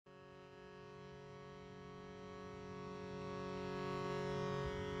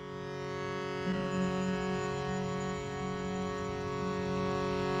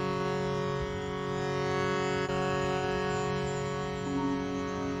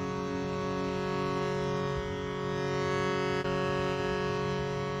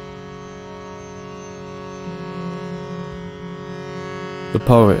The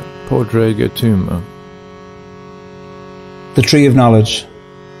poet, Pádraig Tuama. The tree of knowledge.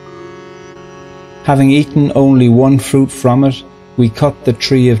 Having eaten only one fruit from it, we cut the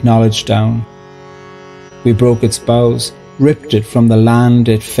tree of knowledge down. We broke its boughs, ripped it from the land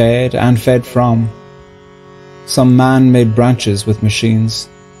it fed and fed from. Some man made branches with machines.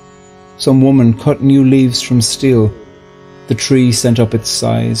 Some woman cut new leaves from steel. The tree sent up its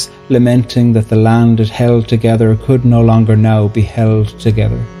sighs, lamenting that the land it held together could no longer now be held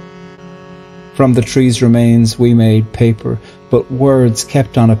together. From the tree's remains we made paper, but words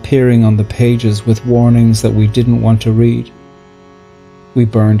kept on appearing on the pages with warnings that we didn't want to read. We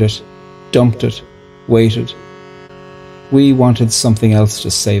burned it, dumped it, waited. We wanted something else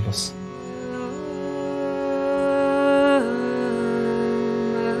to save us.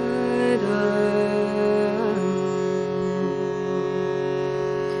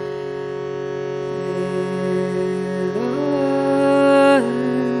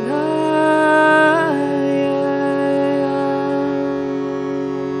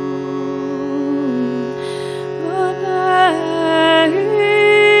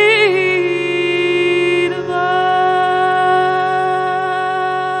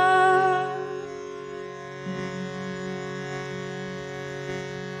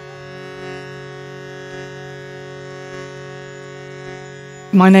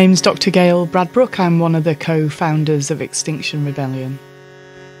 My name's Dr. Gail Bradbrook. I'm one of the co-founders of Extinction Rebellion.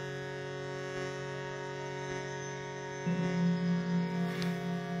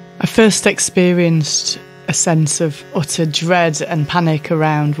 I first experienced a sense of utter dread and panic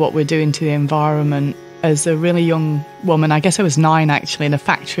around what we're doing to the environment as a really young woman. I guess I was 9 actually, and a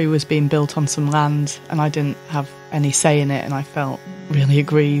factory was being built on some land and I didn't have any say in it, and I felt really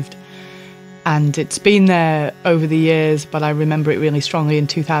aggrieved. And it's been there over the years, but I remember it really strongly in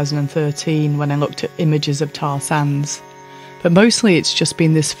 2013 when I looked at images of tar sands. But mostly it's just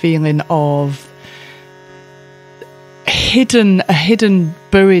been this feeling of a hidden,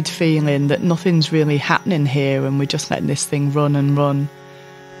 buried feeling that nothing's really happening here and we're just letting this thing run and run.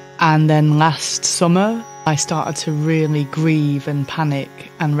 And then last summer, I started to really grieve and panic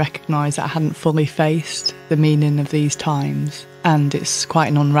and recognise that I hadn't fully faced the meaning of these times. And it's quite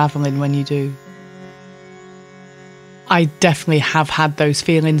an unravelling when you do. I definitely have had those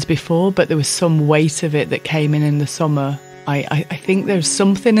feelings before, but there was some weight of it that came in the summer. I think there's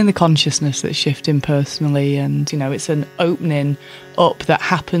something in the consciousness that's shifting personally, and, you know, it's an opening up that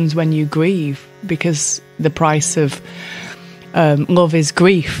happens when you grieve, because the price of love is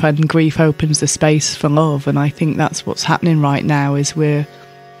grief, and grief opens the space for love. And I think that's what's happening right now, is we're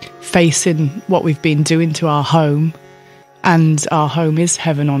facing what we've been doing to our home, and our home is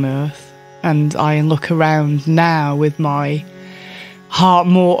heaven on earth. And I look around now with my heart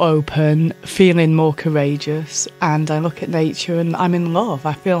more open, feeling more courageous, and I look at nature and I'm in love.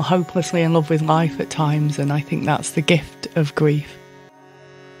 I feel hopelessly in love with life at times, and I think that's the gift of grief.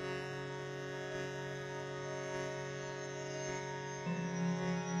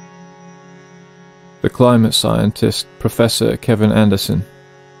 The climate scientist, Professor Kevin Anderson.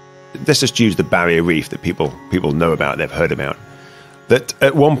 Let's just use the barrier reef that people know about, they've heard about. That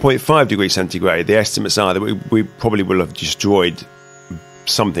at 1.5 degrees centigrade, the estimates are that we probably will have destroyed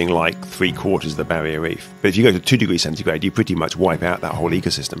something like 3/4 of the barrier reef. But if you go to 2 degrees centigrade, you pretty much wipe out that whole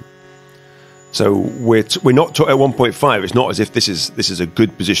ecosystem. So we're not at 1.5. It's not as if this is a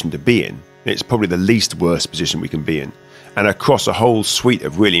good position to be in. It's probably the least worst position we can be in. And across a whole suite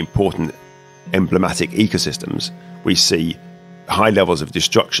of really important emblematic ecosystems, we see high levels of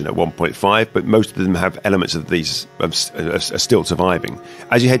destruction at 1.5, but most of them have elements of these are still surviving.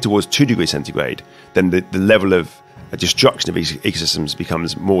 As you head towards 2 degrees centigrade, then the level of destruction of these ecosystems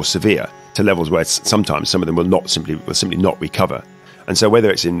becomes more severe, to levels where sometimes some of them will simply not recover. And so whether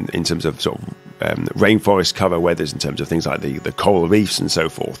it's in terms of sort of rainforest cover, whether it's in terms of things like the coral reefs and so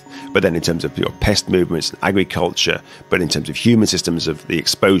forth, but then in terms of pest movements and agriculture, but in terms of human systems, of the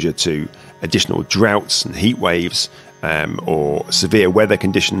exposure to additional droughts and heat waves, or severe weather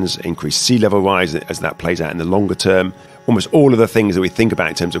conditions, increased sea level rise as that plays out in the longer term. Almost all of the things that we think about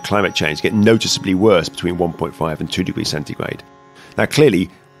in terms of climate change get noticeably worse between 1.5 and 2 degrees centigrade. Now, clearly,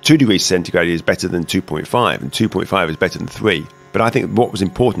 2 degrees centigrade is better than 2.5, and 2.5 is better than 3. But I think what was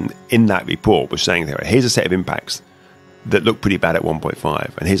important in that report was saying, here's a set of impacts that look pretty bad at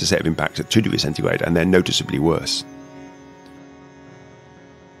 1.5, and here's a set of impacts at 2 degrees centigrade, and they're noticeably worse.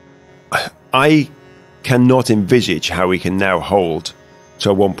 I cannot envisage how we can now hold to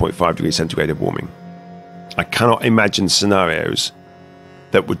a 1.5 degrees centigrade of warming. I cannot imagine scenarios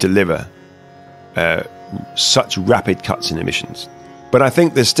that would deliver such rapid cuts in emissions. But I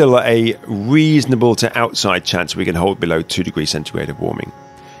think there's still a reasonable to outside chance we can hold below 2 degrees centigrade of warming.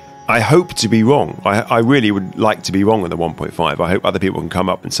 I hope to be wrong. I really would like to be wrong on the 1.5. I hope other people can come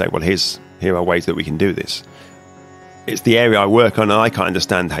up and say, well, here are ways that we can do this. It's the area I work on, and I can't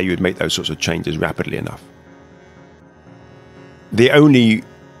understand how you would make those sorts of changes rapidly enough. The only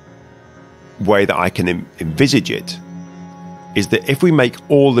way that I can envisage it is that if we make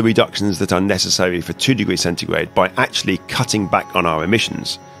all the reductions that are necessary for 2 degrees centigrade by actually cutting back on our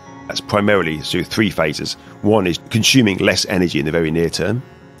emissions, that's primarily through 3 phases. One is consuming less energy in the very near term.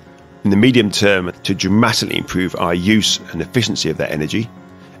 In the medium term, to dramatically improve our use and efficiency of that energy.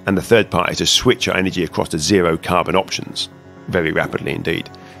 And the third part is to switch our energy across to zero carbon options, very rapidly indeed.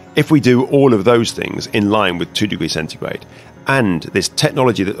 If we do all of those things in line with 2 degrees centigrade, and this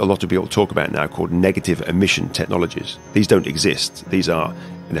technology that a lot of people talk about now called negative emission technologies, these don't exist. These are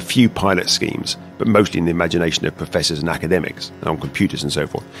in a few pilot schemes, but mostly in the imagination of professors and academics on computers and so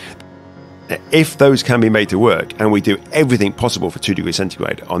forth. If those can be made to work, and we do everything possible for 2 degrees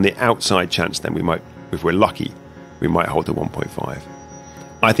centigrade, on the outside chance then we might, if we're lucky, we might hold to 1.5.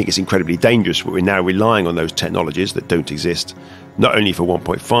 I think it's incredibly dangerous, but we're now relying on those technologies that don't exist, not only for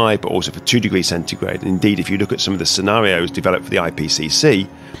 1.5, but also for 2 degrees centigrade. And indeed, if you look at some of the scenarios developed for the IPCC,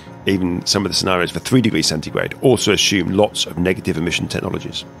 even some of the scenarios for 3 degrees centigrade also assume lots of negative emission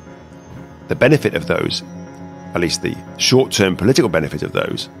technologies. The benefit of those, at least the short-term political benefit of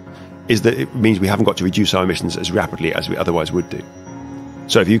those, is that it means we haven't got to reduce our emissions as rapidly as we otherwise would do.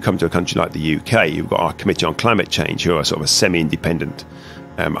 So if you come to a country like the UK, you've got our Committee on Climate Change, who are sort of a semi-independent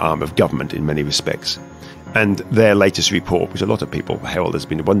arm of government in many respects. And their latest report, which a lot of people herald has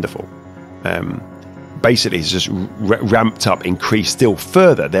been wonderful, basically has just ramped up, increased still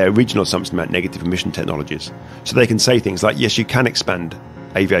further their original assumption about negative emission technologies. So they can say things like, yes, you can expand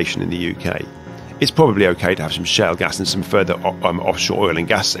aviation in the UK. It's probably okay to have some shale gas and some further offshore oil and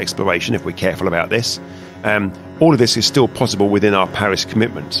gas exploration if we're careful about this. All of this is still possible within our Paris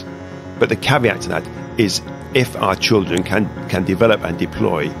commitments. But the caveat to that is if our children can develop and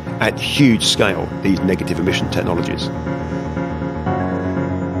deploy at huge scale these negative emission technologies.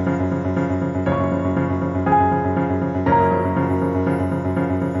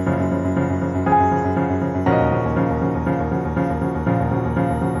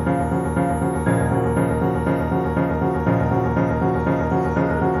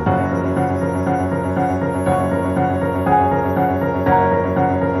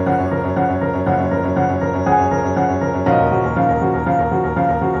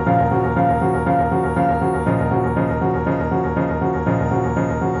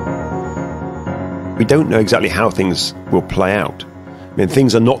 We don't know exactly how things will play out. I mean,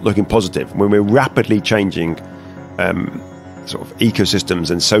 things are not looking positive. When we're rapidly changing sort of ecosystems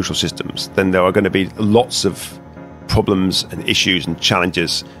and social systems, then there are going to be lots of problems and issues and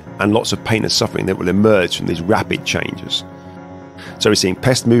challenges and lots of pain and suffering that will emerge from these rapid changes. So we're seeing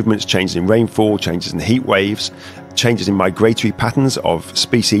pest movements, changes in rainfall, changes in heat waves, changes in migratory patterns of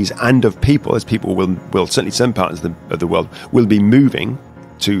species and of people, as people will certainly some parts of the world will be moving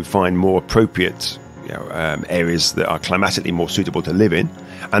to find more appropriate areas that are climatically more suitable to live in,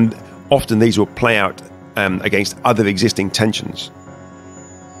 and often these will play out against other existing tensions.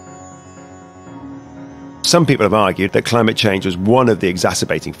 Some people have argued that climate change was one of the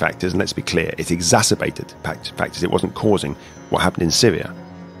exacerbating factors, and let's be clear, it exacerbated factors. It wasn't causing what happened in Syria.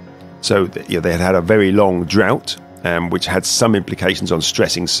 So they had a very long drought, which had some implications on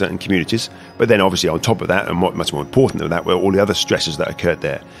stressing certain communities, but then obviously on top of that, and much more important than that, were all the other stresses that occurred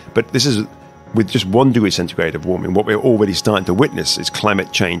there. But this is, with just 1 degree centigrade of warming, what we're already starting to witness is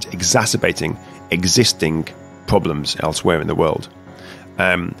climate change exacerbating existing problems elsewhere in the world.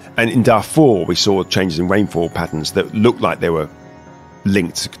 And in Darfur, we saw changes in rainfall patterns that looked like they were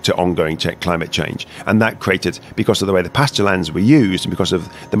linked to ongoing climate change. And that created, because of the way the pasture lands were used and because of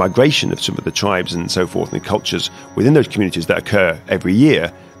the migration of some of the tribes and so forth and the cultures within those communities that occur every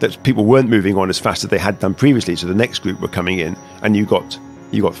year, that people weren't moving on as fast as they had done previously. So the next group were coming in, and you got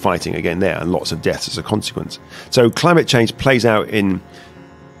fighting again there and lots of deaths as a consequence. So climate change plays out in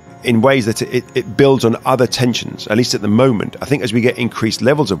ways that it builds on other tensions, at least at the moment. I think as we get increased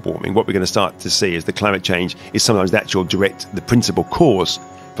levels of warming, what we're going to start to see is the climate change is sometimes the principal cause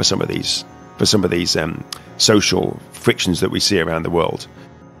for some of these social frictions that we see around the world.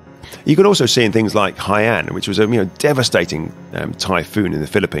 You can also see in things like Haiyan, which was a devastating typhoon in the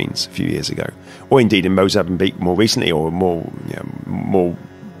Philippines a few years ago, or indeed in Mozambique more recently, or more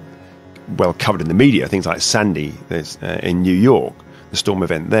well covered in the media, things like Sandy in New York, the storm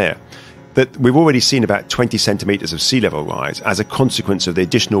event there, that we've already seen about 20 centimetres of sea level rise as a consequence of the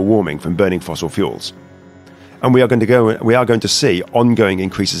additional warming from burning fossil fuels. And we are going to see ongoing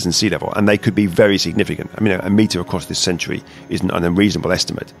increases in sea level, and they could be very significant. I mean, a metre across this century isn't an unreasonable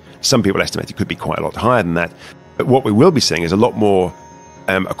estimate. Some people estimate it could be quite a lot higher than that. But what we will be seeing is a lot more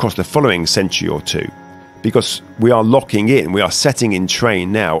across the following century or two, because we are locking in, we are setting in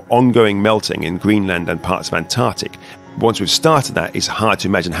train now ongoing melting in Greenland and parts of Antarctic. Once we've started that, it's hard to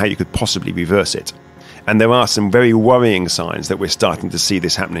imagine how you could possibly reverse it. And there are some very worrying signs that we're starting to see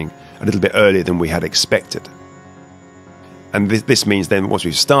this happening a little bit earlier than we had expected. And this means then once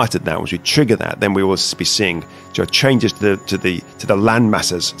we've started that, once we trigger that, then we will be seeing changes to the land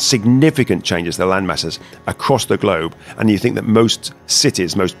masses, significant changes to the land masses across the globe. And you think that most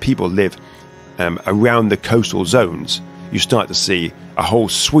cities, most people live around the coastal zones, you start to see a whole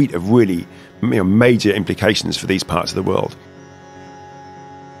suite of really major implications for these parts of the world.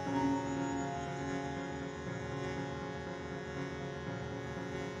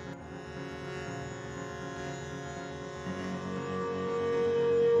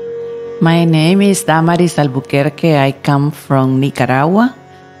 My name is Damaris Albuquerque. I come from Nicaragua,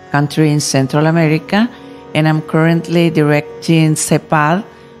 country in Central America, and I'm currently directing CEPAD,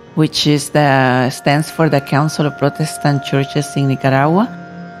 which stands for the Council of Protestant Churches in Nicaragua.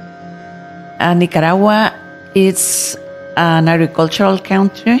 Nicaragua is an agricultural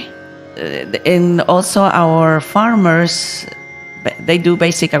country, and also our farmers, they do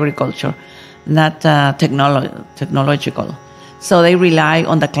basic agriculture, not technological. So they rely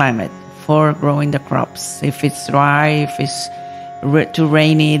on the climate for growing the crops. If it's dry, if it's too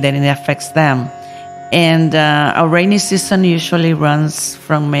rainy, then it affects them. And our rainy season usually runs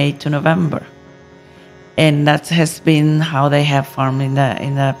from May to November. And that has been how they have farmed in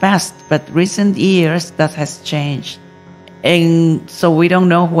the past. But recent years, that has changed. And so we don't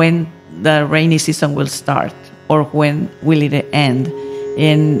know when the rainy season will start or when will it end.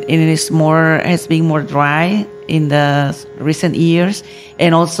 And it has been more dry in the recent years,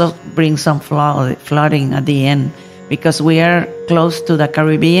 and also bring some flooding at the end, because we are close to the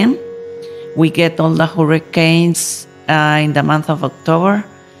Caribbean. We get all the hurricanes in the month of October,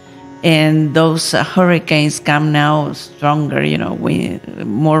 and those hurricanes come now stronger, with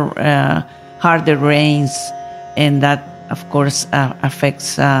more harder rains, and that, of course,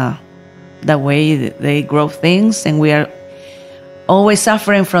 affects the way they grow things, and we are always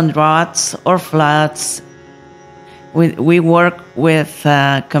suffering from droughts or floods. We work with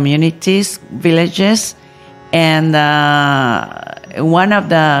communities, villages, and one of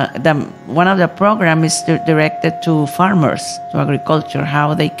the program is directed to farmers, to agriculture,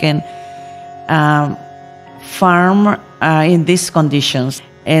 how they can farm in these conditions,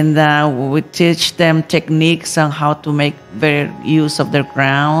 and we teach them techniques on how to make better use of their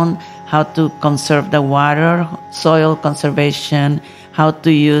ground, how to conserve the water, soil conservation, how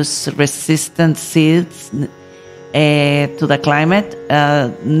to use resistant seeds to the climate,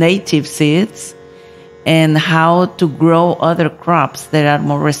 native seeds, and how to grow other crops that are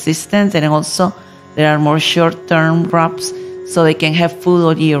more resistant, and also there are more short-term crops so they can have food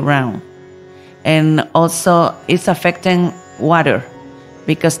all year round. And also it's affecting water,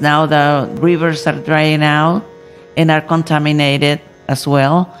 because now the rivers are drying out and are contaminated as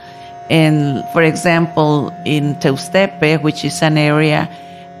well. And for example, in Teustepe, which is an area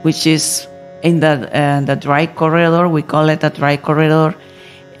which is in the dry corridor, we call it a dry corridor,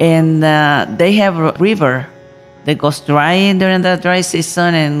 and they have a river that goes dry during the dry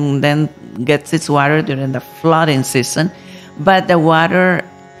season and then gets its water during the flooding season. But the water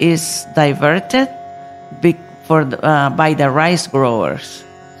is diverted by the rice growers.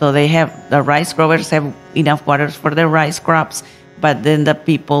 So the rice growers have enough water for the rice crops, but then the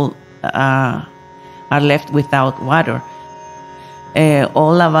people are left without water.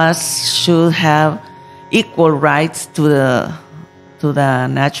 All of us should have equal rights to the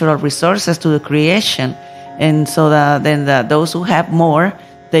natural resources, to the creation, and so that those who have more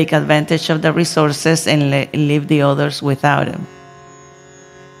take advantage of the resources and leave the others without them.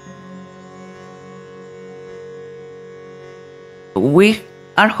 We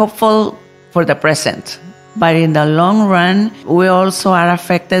are hopeful for the present, but in the long run, we also are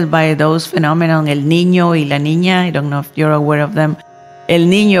affected by those phenomena, El Niño y La Niña. I don't know if you're aware of them. El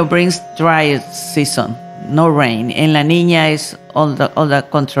Niño brings dry season, no rain, and La Niña is all the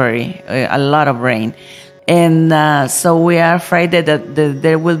contrary, a lot of rain. And so we are afraid that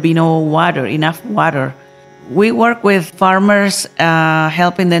there will be no water, enough water. We work with farmers,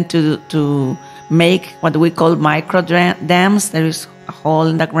 helping them to make what we call micro dams. There is a hole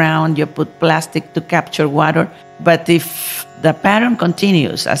in the ground, you put plastic to capture water. But if the pattern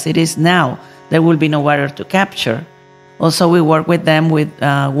continues as it is now, there will be no water to capture. Also, we work with them with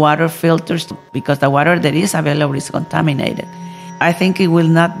water filters because the water that is available is contaminated. I think it will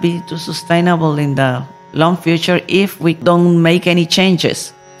not be too sustainable in the long future if we don't make any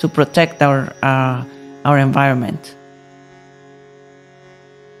changes to protect our environment.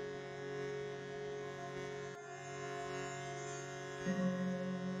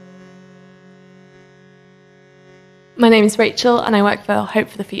 My name is Rachel and I work for Hope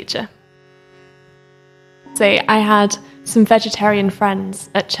for the Future. So I had some vegetarian friends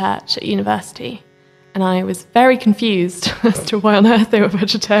at church at university and I was very confused as to why on earth they were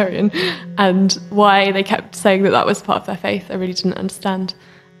vegetarian and why they kept saying that that was part of their faith. I really didn't understand.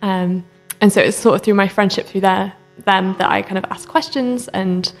 And so it was sort of through my friendship through them that I kind of asked questions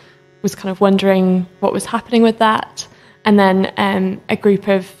and was kind of wondering what was happening with that. And then a group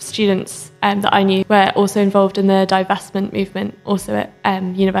of students that I knew were also involved in the divestment movement, also at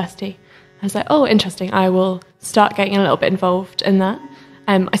university. I was like, oh, interesting, I will start getting a little bit involved in that.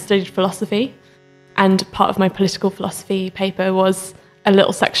 I studied philosophy, and part of my political philosophy paper was a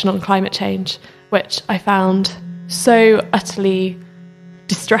little section on climate change, which I found so utterly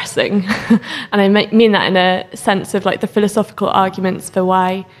distressing. And I mean that in a sense of like the philosophical arguments for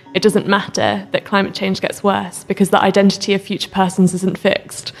why it doesn't matter that climate change gets worse because the identity of future persons isn't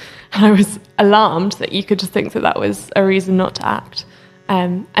fixed. And I was alarmed that you could just think that that was a reason not to act.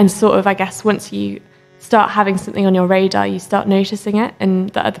 And sort of, I guess, once you start having something on your radar, you start noticing it in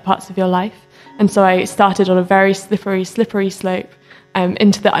the other parts of your life. And so I started on a very slippery slope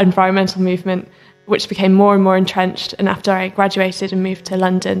into the environmental movement, which became more and more entrenched. And after I graduated and moved to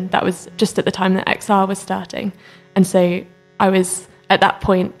London, that was just at the time that Exile was starting. And so I was, at that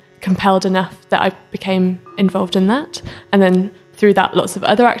point, compelled enough that I became involved in that. And then through that, lots of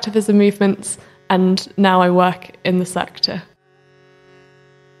other activism movements. And now I work in the sector.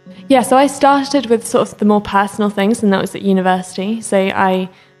 Yeah, so I started with sort of the more personal things, and that was at university. So I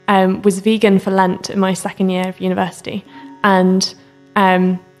was vegan for Lent in my second year of university. And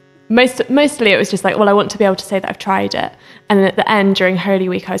mostly it was just like, well, I want to be able to say that I've tried it. And then at the end, during Holy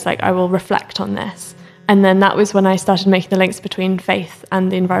Week, I was like, I will reflect on this. And then that was when I started making the links between faith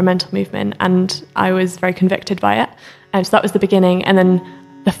and the environmental movement. And I was very convicted by it. So that was the beginning. And then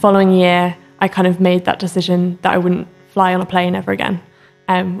the following year, I kind of made that decision that I wouldn't fly on a plane ever again,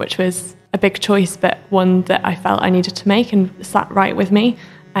 which was a big choice, but one that I felt I needed to make and sat right with me.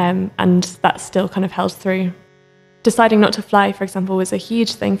 And that still kind of held through. Deciding not to fly, for example, was a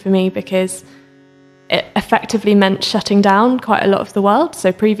huge thing for me because it effectively meant shutting down quite a lot of the world.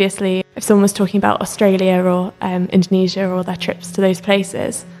 So previously, if someone was talking about Australia or Indonesia or their trips to those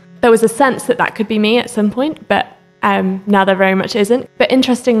places, there was a sense that that could be me at some point, but now there very much isn't. But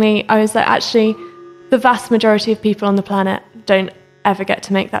interestingly, I was like, actually, the vast majority of people on the planet don't ever get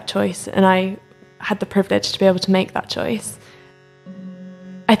to make that choice. And I had the privilege to be able to make that choice.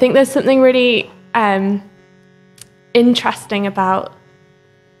 I think there's something really interesting about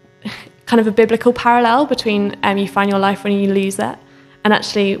kind of a biblical parallel between you find your life when you lose it, and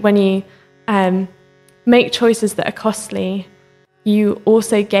actually when you make choices that are costly, you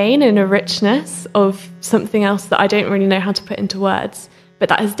also gain in a richness of something else that I don't really know how to put into words, but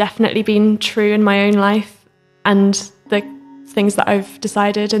that has definitely been true in my own life. And the things that I've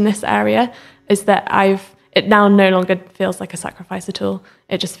decided in this area is that it now no longer feels like a sacrifice at all.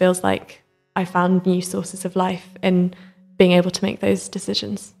 It just feels like I found new sources of life in being able to make those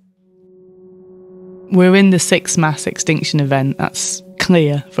decisions. We're in the sixth mass extinction event. That's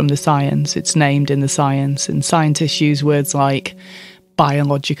clear from the science. It's named in the science, and scientists use words like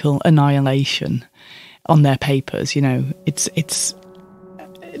biological annihilation on their papers. You know,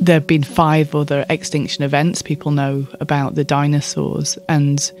 there have been 5 other extinction events. People know about the dinosaurs,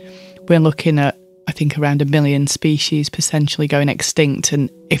 and we're looking at, I think, around 1 million species potentially going extinct. And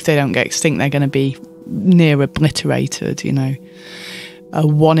if they don't get extinct, they're going to be near obliterated, you know.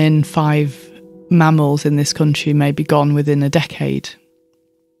 1 in 5 mammals in this country may be gone within a decade.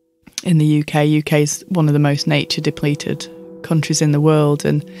 In the UK is one of the most nature depleted countries in the world,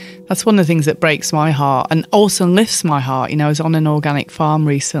 and that's one of the things that breaks my heart and also lifts my heart. You know, I was on an organic farm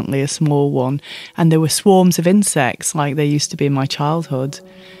recently, a small one, and there were swarms of insects like there used to be in my childhood.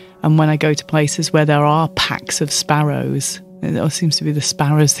 And when I go to places where there are packs of sparrows, it always seems to be the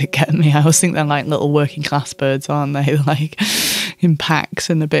sparrows that get me. I always think they're like little working class birds, aren't they? Like in packs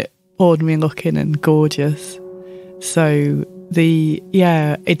and a bit ordinary looking and gorgeous. So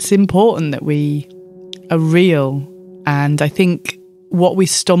it's important that we are real. And I think what we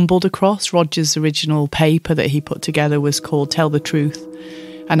stumbled across, Roger's original paper that he put together was called Tell the Truth,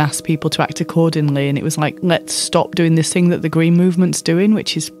 and asked people to act accordingly. And it was like, let's stop doing this thing that the Green Movement's doing,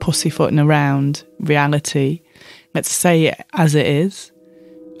 which is pussyfooting around reality. let's say it as it is.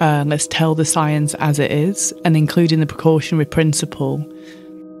 Let's tell the science as it is, and including the precautionary principle.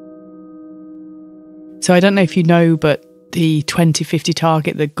 So I don't know if you know, but the 2050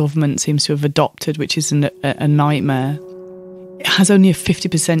 target the government seems to have adopted, which is a nightmare, it has only a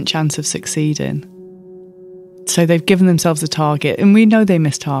 50% chance of succeeding. So they've given themselves a target, and we know they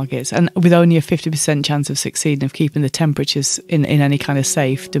miss targets, and with only a 50% chance of succeeding, of keeping the temperatures in any kind of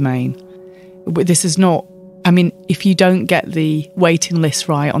safe domain. This is not, I mean, if you don't get the waiting list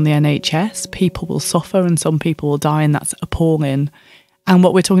right on the NHS, people will suffer and some people will die, and that's appalling. And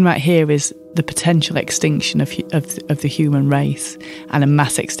what we're talking about here is the potential extinction of the human race and a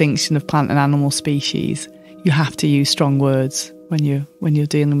mass extinction of plant and animal species. You have to use strong words when you're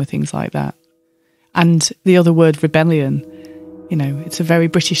dealing with things like that. And the other word, rebellion, you know, it's a very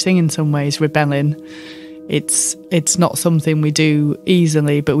British thing in some ways, rebelling. It's not something we do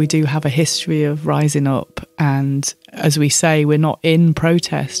easily, but we do have a history of rising up. And as we say, we're not in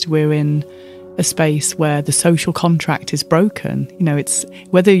protest, we're in a space where the social contract is broken. You know, it's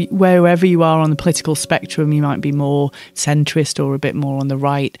wherever you are on the political spectrum, you might be more centrist or a bit more on the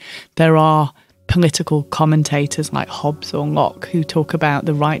right. There are political commentators like Hobbes or Locke who talk about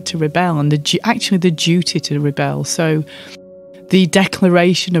the right to rebel and actually the duty to rebel. So the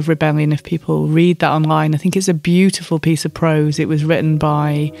Declaration of Rebellion, if people read that online, I think it's a beautiful piece of prose. It was written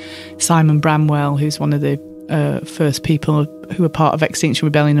by Simon Bramwell, who's one of the first people who were part of Extinction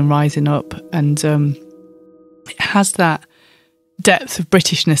Rebellion and Rising Up. And it has that depth of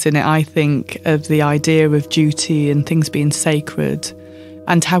Britishness in it, I think, of the idea of duty and things being sacred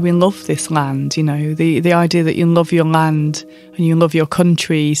and how we love this land. You know, the idea that you love your land and you love your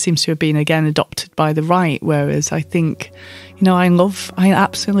country seems to have been, again, adopted by the right, whereas I think, you know, I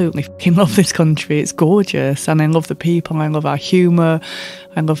absolutely fucking love this country. It's gorgeous, and I love the people. I love our humour.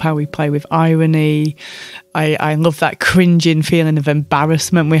 I love how we play with irony. I love that cringing feeling of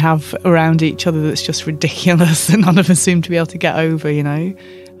embarrassment we have around each other that's just ridiculous and none of us seem to be able to get over, you know.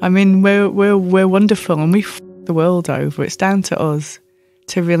 I mean, we're wonderful and we f*** the world over. It's down to us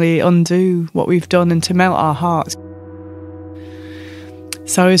to really undo what we've done and to melt our hearts.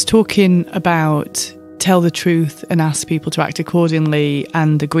 So I was talking about tell the truth and ask people to act accordingly,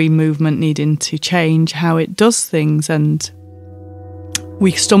 and the Green movement needing to change how it does things. And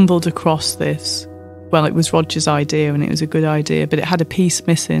we stumbled across this. Well, it was Roger's idea and it was a good idea, but it had a piece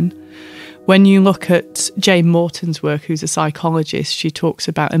missing. When you look at Jane Morton's work, who's a psychologist, she talks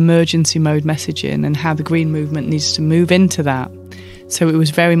about emergency mode messaging and how the Green movement needs to move into that. So it was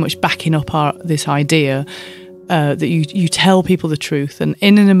very much backing up this idea that you tell people the truth, and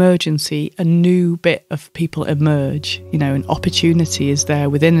in an emergency, a new bit of people emerge. You know, an opportunity is there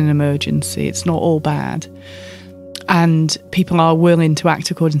within an emergency. It's not all bad. And people are willing to act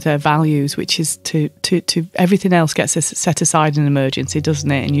according to their values, which is to everything else gets set aside in an emergency,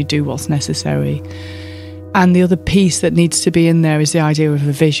 doesn't it? And you do what's necessary. And the other piece that needs to be in there is the idea of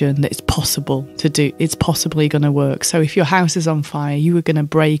a vision that it's possible to do. It's possibly going to work. So if your house is on fire, you are going to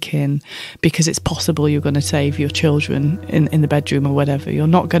break in because it's possible you're going to save your children in the bedroom or whatever. You're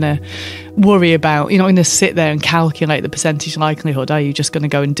not going to worry about, you're not going to sit there and calculate the percentage likelihood, are you? Just going to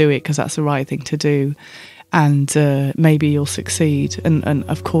go and do it because that's the right thing to do. And maybe you'll succeed. And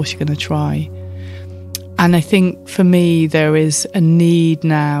of course you're going to try. And I think for me, there is a need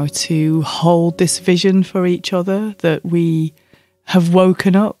now to hold this vision for each other, that we have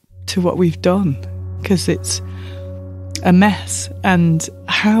woken up to what we've done, because it's a mess. And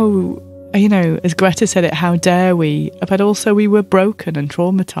how, you know, as Greta said it, how dare we? But also we were broken and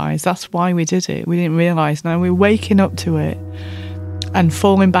traumatised. That's why we did it. We didn't realise. Now we're waking up to it and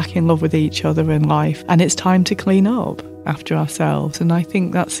falling back in love with each other in life. And it's time to clean up after ourselves. And I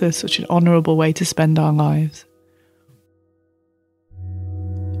think that's such an honourable way to spend our lives.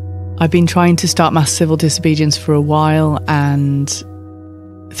 I've been trying to start mass civil disobedience for a while, and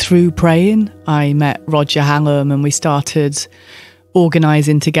through praying, I met Roger Hallam and we started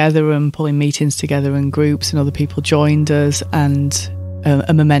organising together and pulling meetings together in groups, and other people joined us, and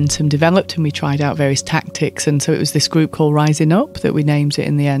a momentum developed, and we tried out various tactics. And so it was this group called Rising Up that we named it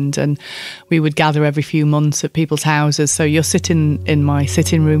in the end, and we would gather every few months at people's houses. So you're sitting in my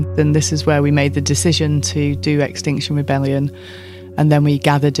sitting room, and this is where we made the decision to do Extinction Rebellion. And then we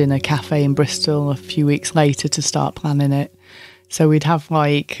gathered in a cafe in Bristol a few weeks later to start planning it. So we'd have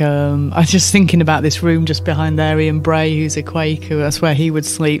like, I was just thinking about this room just behind there, Ian Bray, who's a Quaker, that's where he would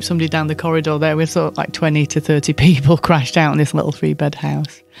sleep. Somebody down the corridor there, we thought like 20 to 30 people crashed out in this little 3-bed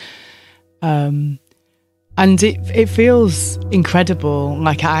house. And it feels incredible.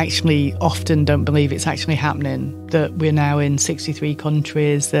 Like, I actually often don't believe it's actually happening, that we're now in 63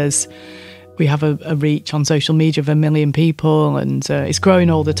 countries. There's We have a reach on social media of 1 million people, and it's growing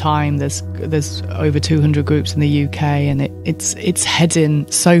all the time. There's over 200 groups in the UK, and it's heading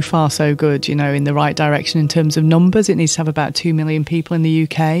so far so good, you know, in the right direction in terms of numbers. It needs to have about 2 million people in the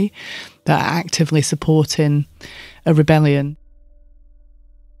UK that are actively supporting a rebellion.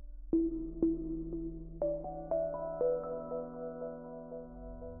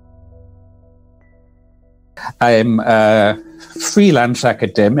 I'm a freelance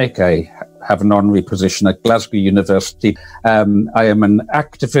academic. I have an honorary position at Glasgow University. I am an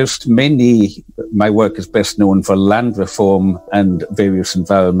activist. Mainly, my work is best known for land reform and various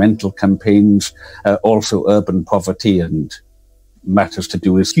environmental campaigns, also urban poverty and matters to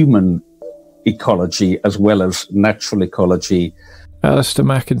do with human ecology as well as natural ecology. Alastair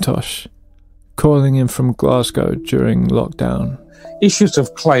McIntosh, calling in from Glasgow during lockdown. Issues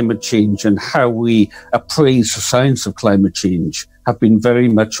of climate change and how we appraise the science of climate change have been very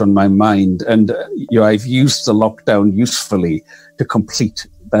much on my mind, and I've used the lockdown usefully to complete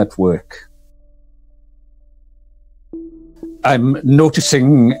that work. I'm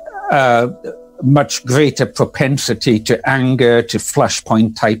noticing much greater propensity to anger, to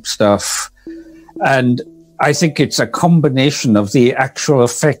flashpoint type stuff, and I think it's a combination of the actual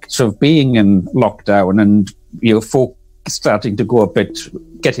effects of being in lockdown and folk starting to go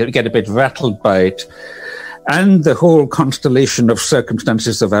get a bit rattled by it, and the whole constellation of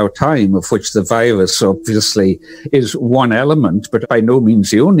circumstances of our time, of which the virus obviously is one element, but by no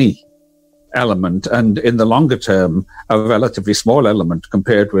means the only element, and in the longer term, a relatively small element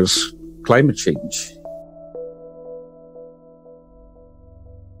compared with climate change.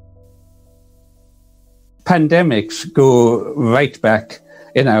 Pandemics go right back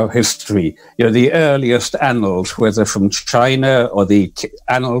in our history. The earliest annals, whether from China or the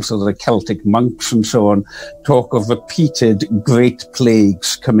annals of the Celtic monks and so on, talk of repeated great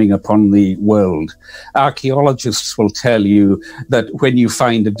plagues coming upon the world. Archaeologists will tell you that when you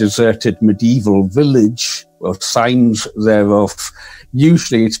find a deserted medieval village or signs thereof,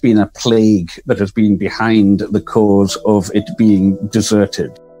 usually it's been a plague that has been behind the cause of it being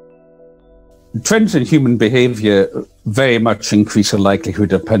deserted. Trends in human behavior very much increase the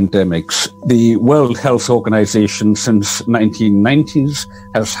likelihood of pandemics. The World Health Organization since 1990s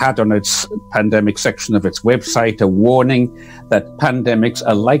has had on its pandemic section of its website a warning that pandemics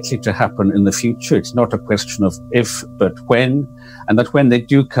are likely to happen in the future. It's not a question of if, but when, and that when they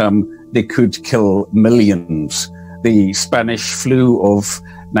do come, they could kill millions. The Spanish flu of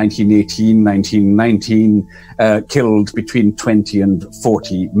 1918, 1919 killed between 20 and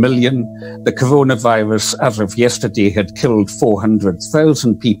 40 million. The coronavirus, as of yesterday, had killed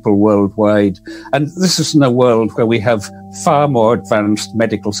 400,000 people worldwide. And this is in a world where we have far more advanced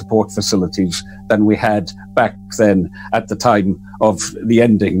medical support facilities than we had back then at the time of the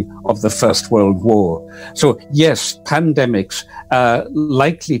ending of the First World War. So yes, pandemics are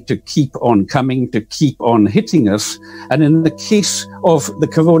likely to keep on coming, to keep on hitting us. And in the case of the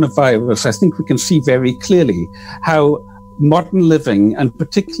coronavirus, I think we can see very clearly how modern living, and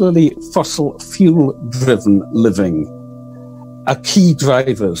particularly fossil fuel-driven living, are key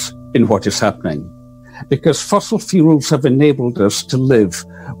drivers in what is happening. Because fossil fuels have enabled us to live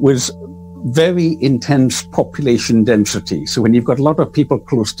with very intense population density. So when you've got a lot of people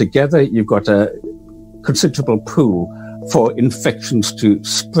close together, you've got a considerable pool for infections to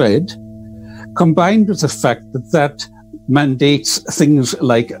spread, combined with the fact that mandates things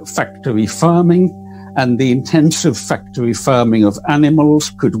like factory farming, and the intensive factory farming of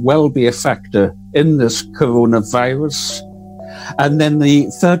animals could well be a factor in this coronavirus. And then the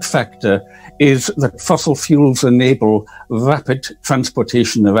third factor is that fossil fuels enable rapid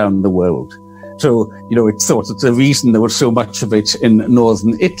transportation around the world. So, it's thought that the reason there was so much of it in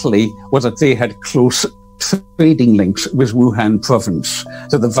northern Italy was that they had close trading links with Wuhan province.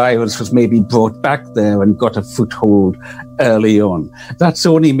 So the virus was maybe brought back there and got a foothold early on. That's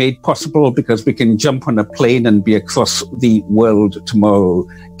only made possible because we can jump on a plane and be across the world tomorrow,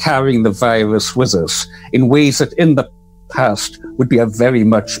 carrying the virus with us in ways that in the past would be a very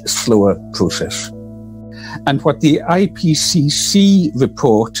much slower process. And what the IPCC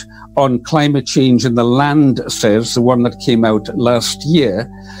report on climate change in the land says, the one that came out last year,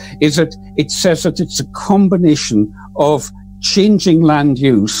 is that it says that it's a combination of changing land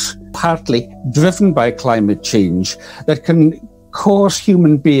use, partly driven by climate change, that can cause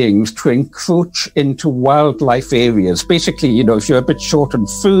human beings to encroach into wildlife areas. Basically, if you're a bit short on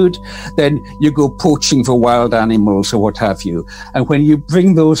food, then you go poaching for wild animals or what have you. And when you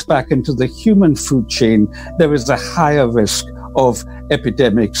bring those back into the human food chain, there is a higher risk of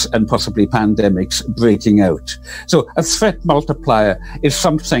epidemics and possibly pandemics breaking out. So a threat multiplier is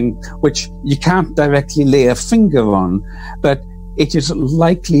something which you can't directly lay a finger on, but it is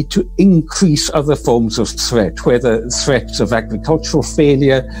likely to increase other forms of threat, whether threats of agricultural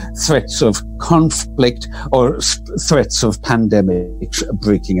failure, threats of conflict, or threats of pandemics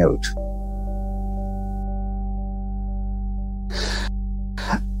breaking out.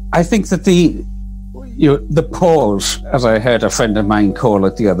 I think that the pause, as I heard a friend of mine call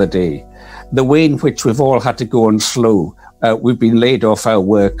it the other day, the way in which we've all had to go on slow, we've been laid off our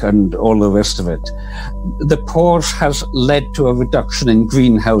work and all the rest of it. The pause has led to a reduction in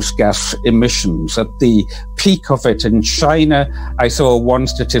greenhouse gas emissions. At the peak of it in China, I saw one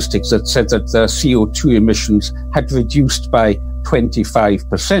statistic that said that the CO2 emissions had reduced by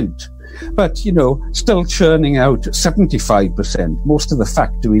 25%. But, still churning out 75%. Most of the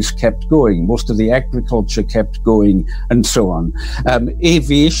factories kept going. Most of the agriculture kept going, and so on.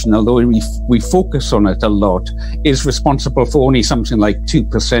 Aviation, although we focus on it a lot, is responsible for only something like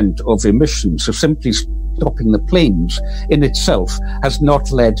 2% of emissions. So simply stopping the planes in itself has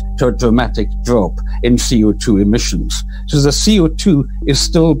not led to a dramatic drop in CO2 emissions. So the CO2 is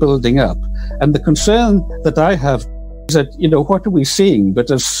still building up. And the concern that I have that, what are we seeing?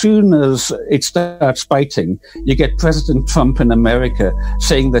 But as soon as it starts biting, you get President Trump in America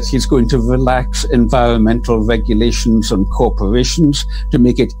saying that he's going to relax environmental regulations on corporations to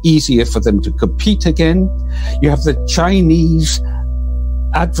make it easier for them to compete again. You have the Chinese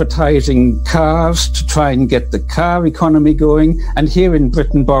advertising cars to try and get the car economy going. And here in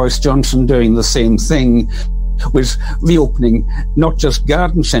Britain, Boris Johnson doing the same thing, with reopening not just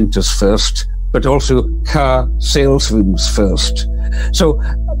garden centres first, but also car sales rooms first. So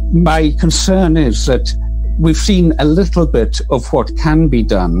my concern is that we've seen a little bit of what can be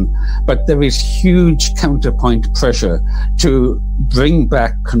done, but there is huge counterpoint pressure to bring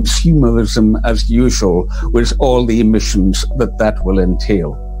back consumerism as usual with all the emissions that will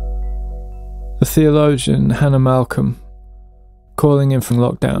entail. The theologian Hannah Malcolm, calling in from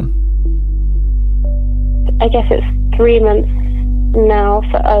lockdown. I guess it's 3 months now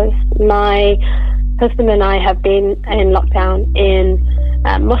for us. My husband and I have been in lockdown in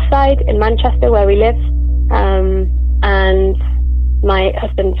Moorside in Manchester, where we live, and my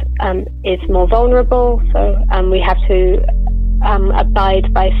husband is more vulnerable, so we have to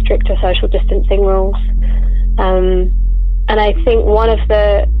abide by stricter social distancing rules. And I think one of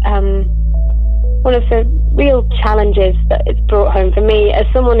the real challenges that it's brought home for me, as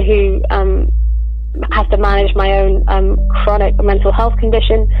someone who have to manage my own chronic mental health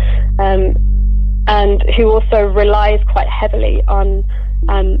condition, and who also relies quite heavily on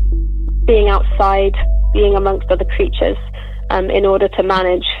being outside, being amongst other creatures in order to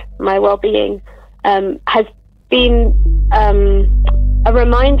manage my well-being, has been a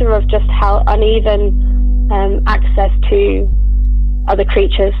reminder of just how uneven access to other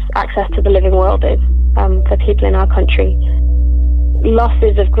creatures, access to the living world is for people in our country.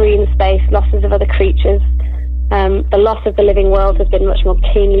 Losses of green space, losses of other creatures, the loss of the living world has been much more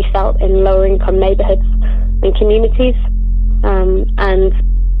keenly felt in lower income neighbourhoods and communities, and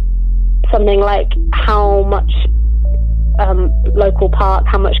something like how much local park,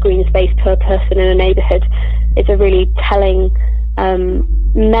 how much green space per person in a neighbourhood is a really telling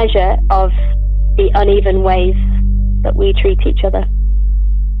measure of the uneven ways that we treat each other.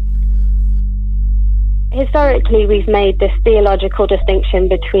 Historically, we've made this theological distinction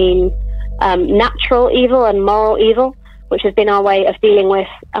between natural evil and moral evil, which has been our way of dealing with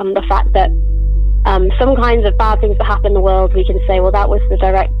the fact that some kinds of bad things that happen in the world, we can say, well, that was the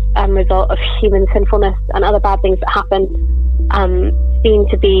direct result of human sinfulness, and other bad things that happen seem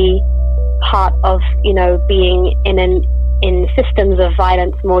to be part of, being in systems of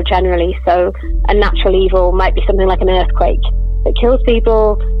violence more generally. So a natural evil might be something like an earthquake that kills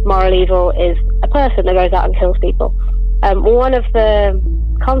people. Moral evil is a person that goes out and kills people. One of the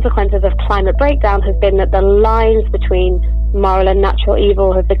consequences of climate breakdown has been that the lines between moral and natural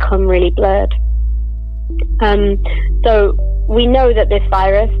evil have become really blurred. So we know that this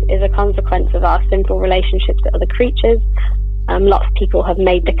virus is a consequence of our sinful relationships to other creatures. Lots of people have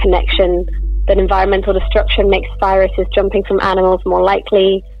made the connection that environmental destruction makes viruses jumping from animals more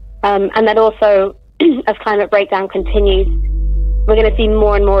likely. And then also, as climate breakdown continues, we're going to see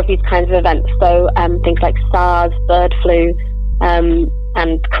more and more of these kinds of events. So things like SARS, bird flu, and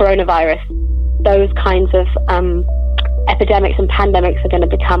coronavirus, those kinds of epidemics and pandemics are going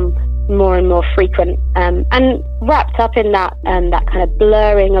to become more and more frequent. And wrapped up in that kind of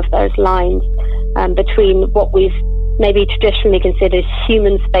blurring of those lines between what we've maybe traditionally considered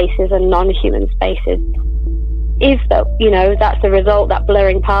human spaces and non-human spaces is that, that's the result, that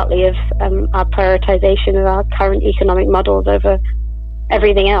blurring partly of our prioritization of our current economic models over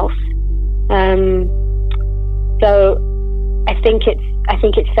everything else. So I think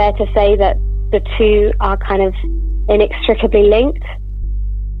it's fair to say that the two are kind of inextricably linked.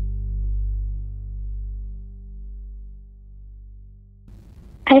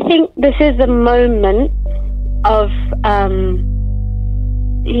 I think this is the moment of,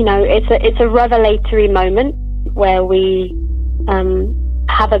 it's a revelatory moment where we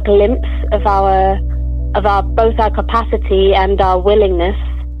have a glimpse of both our capacity and our willingness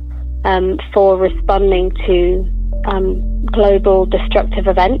for responding to global destructive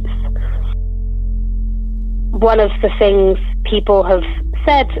events. One of the things people have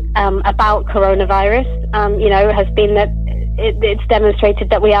said about coronavirus, has been that it's demonstrated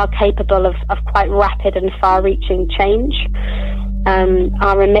that we are capable of quite rapid and far-reaching change.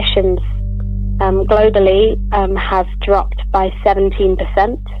 Our emissions globally have dropped by 17%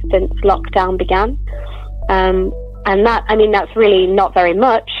 since lockdown began. And that's really not very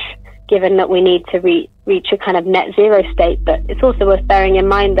much, given that we need to reach a kind of net zero state. But it's also worth bearing in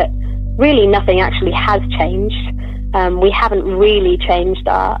mind that really nothing actually has changed. We haven't really changed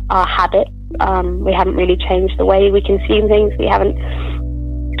our habit. We haven't really changed the way we consume things. We haven't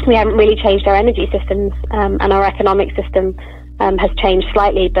really changed our energy systems, and our economic system has changed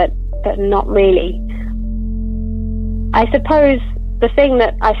slightly, but not really. I suppose the thing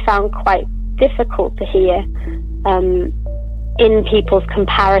that I found quite difficult to hear in people's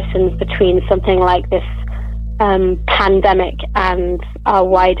comparisons between something like this pandemic and our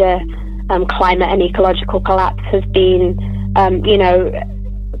wider climate and ecological collapse has been,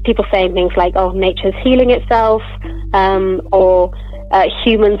 people saying things like, oh, nature's healing itself, or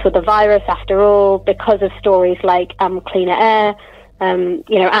humans with the virus after all, because of stories like cleaner air,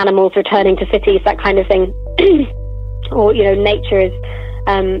 animals returning to cities, that kind of thing. Or, nature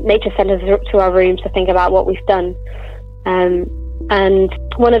sent us to our rooms to think about what we've done. And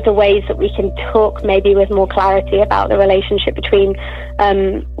one of the ways that we can talk maybe with more clarity about the relationship between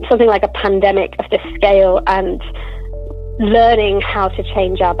something like a pandemic of this scale and learning how to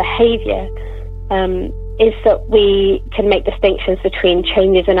change our behavior is that we can make distinctions between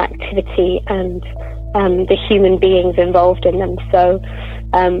changes in activity and the human beings involved in them. So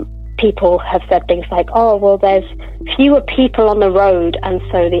people have said things like, oh, well, there's fewer people on the road and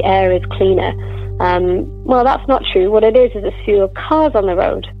so the air is cleaner. Well, that's not true. What it is there's fewer cars on the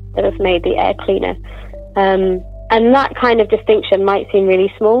road that have made the air cleaner. And that kind of distinction might seem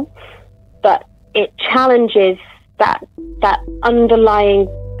really small, but it challenges that underlying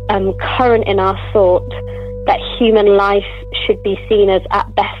current in our thought that human life should be seen as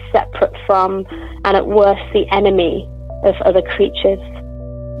at best separate from and at worst the enemy of other creatures.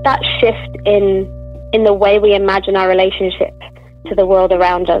 That shift in the way we imagine our relationship to the world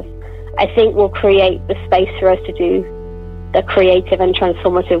around us, I think, will create the space for us to do the creative and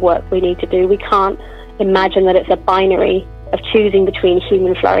transformative work we need to do. We can't imagine that it's a binary of choosing between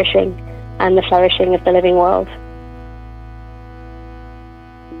human flourishing and the flourishing of the living world.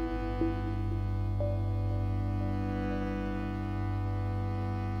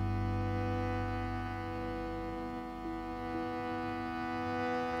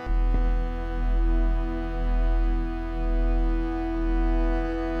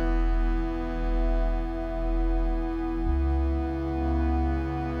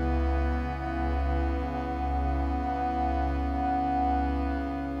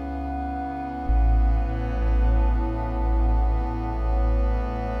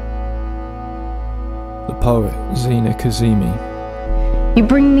 Poet Zena Kazeme. You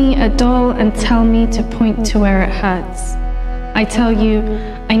bring me a doll and tell me to point to where it hurts. I tell you,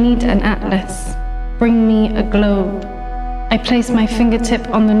 I need an atlas. Bring me a globe. I place my fingertip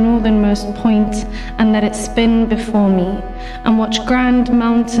on the northernmost point and let it spin before me, and watch grand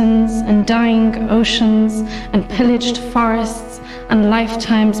mountains and dying oceans and pillaged forests and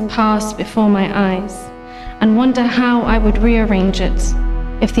lifetimes pass before my eyes, and wonder how I would rearrange it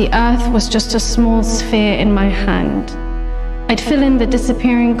if the earth was just a small sphere in my hand. I'd fill in the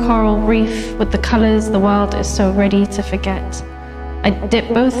disappearing coral reef with the colors the world is so ready to forget. I'd dip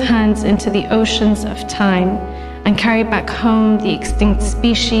both hands into the oceans of time and carry back home the extinct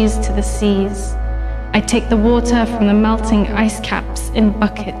species to the seas. I'd take the water from the melting ice caps in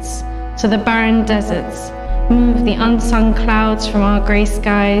buckets to the barren deserts, move the unsung clouds from our grey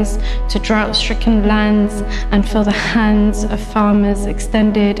skies to drought-stricken lands, and fill the hands of farmers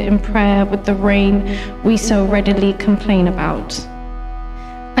extended in prayer with the rain we so readily complain about.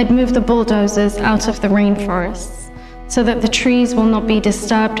 I'd move the bulldozers out of the rainforests so that the trees will not be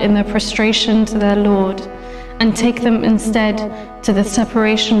disturbed in their prostration to their Lord, and take them instead to the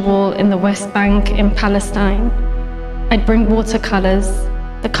separation wall in the West Bank in Palestine. I'd bring watercolors,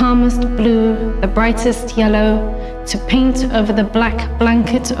 the calmest blue, the brightest yellow, to paint over the black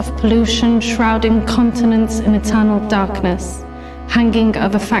blanket of pollution shrouding continents in eternal darkness, hanging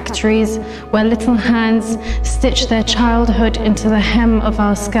over factories where little hands stitch their childhood into the hem of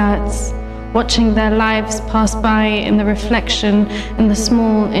our skirts, watching their lives pass by in the reflection in the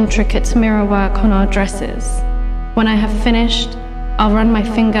small, intricate mirror work on our dresses. When I have finished, I'll run my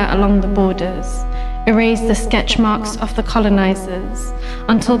finger along the borders, erase the sketch marks of the colonizers,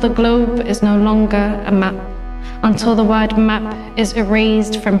 until the globe is no longer a map, until the word map is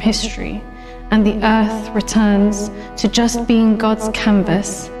erased from history, and the earth returns to just being God's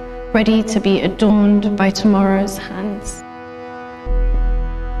canvas, ready to be adorned by tomorrow's hands.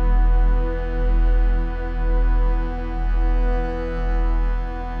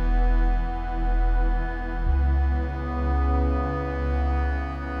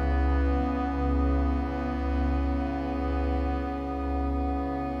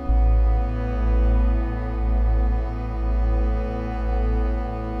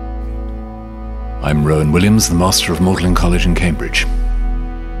 I'm Rowan Williams, the Master of Magdalen College in Cambridge.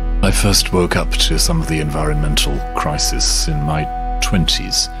 I first woke up to some of the environmental crisis in my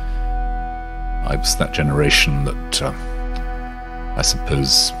 20s. I was that generation that, I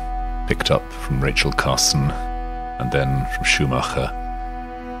suppose, picked up from Rachel Carson and then from Schumacher.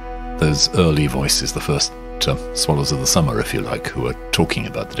 Those early voices, the first swallows of the summer, if you like, who were talking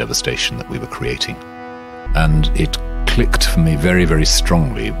about the devastation that we were creating. And it clicked for me very, very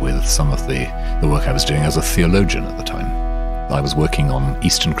strongly with some of the work I was doing as a theologian at the time. I was working on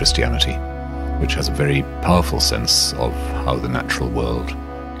Eastern Christianity, which has a very powerful sense of how the natural world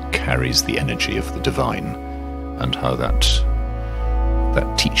carries the energy of the divine, and how that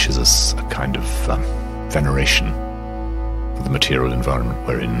teaches us a kind of veneration for the material environment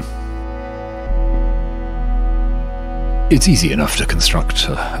we're in. It's easy enough to construct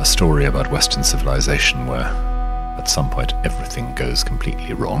a story about Western civilization where at some point everything goes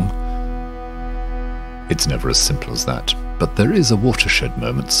completely wrong. It's never as simple as that, but there is a watershed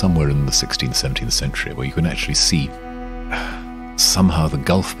moment somewhere in the 16th, 17th century where you can actually see somehow the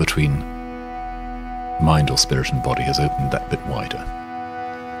gulf between mind or spirit and body has opened that bit wider.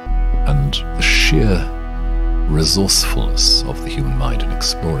 And the sheer resourcefulness of the human mind in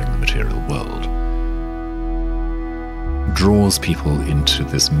exploring the material world draws people into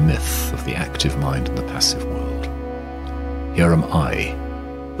this myth of the active mind and the passive world. Here am I,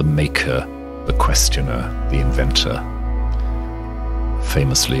 the maker, the questioner, the inventor.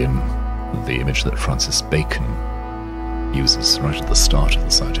 Famously in the image that Francis Bacon uses right at the start of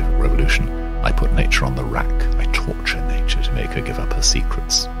the scientific revolution, I put nature on the rack. I torture nature to make her give up her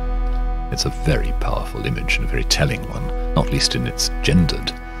secrets. It's a very powerful image and a very telling one, not least in its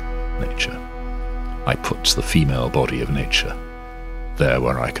gendered nature. I put the female body of nature there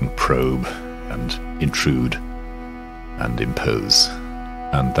where I can probe and intrude and impose.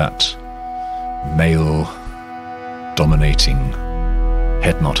 And that male dominating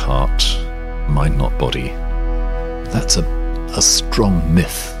head not heart, mind not body, that's a strong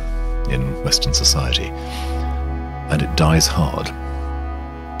myth in Western society, and it dies hard.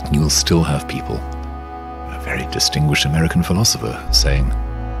 You will still have people, a very distinguished American philosopher, saying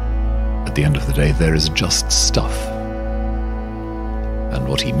at the end of the day there is just stuff. And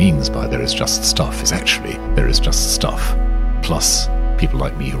what he means by there is just stuff is actually there is just stuff, plus people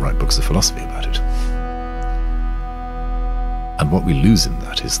like me who write books of philosophy about it. And what we lose in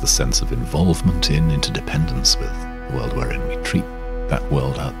that is the sense of involvement in, interdependence with the world we're in. We treat that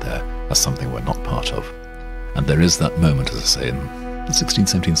world out there as something we're not part of. And there is that moment, as I say, in the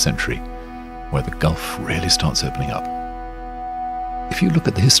 16th, 17th century, where the gulf really starts opening up. If you look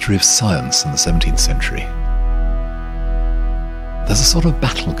at the history of science in the 17th century, there's a sort of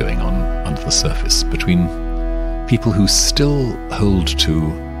battle going on under the surface between people who still hold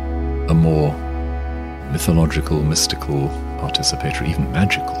to a more mythological, mystical, participatory, even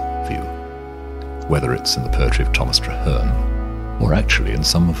magical view, whether it's in the poetry of Thomas Traherne, or actually in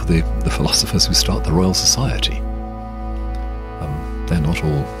some of the philosophers who start the Royal Society. They're not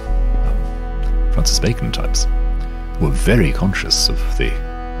all Francis Bacon types, who are very conscious of the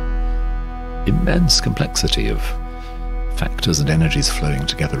immense complexity of factors and energies flowing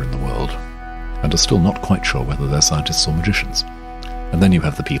together in the world, and are still not quite sure whether they're scientists or magicians. And then you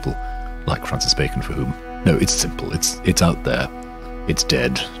have the people like Francis Bacon for whom, no, it's simple, it's out there, it's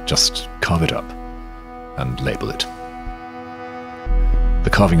dead, just carve it up and label it.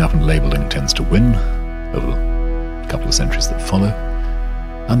 The carving up and labeling tends to win over a couple of centuries that follow,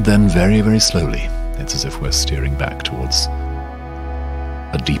 and then very, very slowly It's as if we're steering back towards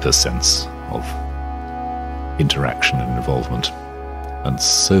a deeper sense of interaction and involvement. And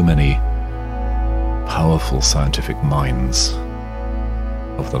so many powerful scientific minds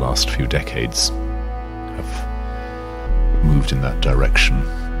of the last few decades have moved in that direction.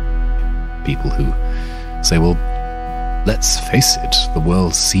 People who say, well, let's face it, the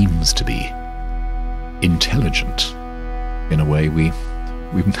world seems to be intelligent in a way we've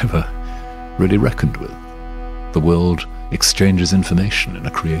never really reckoned with. The world exchanges information in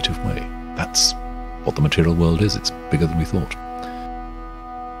a creative way. That's what the material world is. It's bigger than we thought.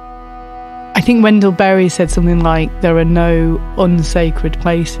 I think Wendell Berry said something like, there are no unsacred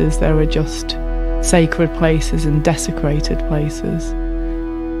places, there are just sacred places and desecrated places.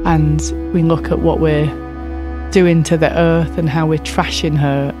 And we look at what we're doing to the earth and how we're trashing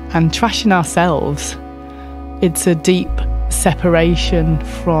her and trashing ourselves. It's a deep separation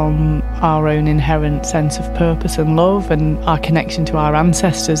from our own inherent sense of purpose and love and our connection to our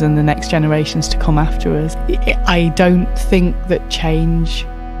ancestors and the next generations to come after us. I don't think that change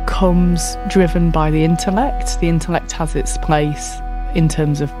comes driven by the intellect. The intellect has its place in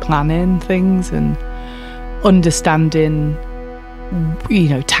terms of planning things and understanding,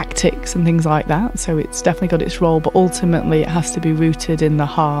 tactics and things like that. So it's definitely got its role, but ultimately it has to be rooted in the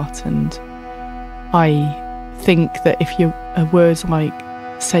heart. And I think that if a word like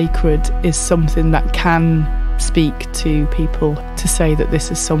sacred is something that can speak to people, to say that this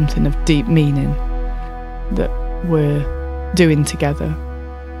is something of deep meaning that we're doing together.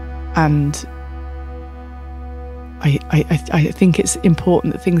 And I think it's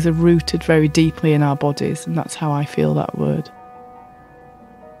important that things are rooted very deeply in our bodies, and that's how I feel that word.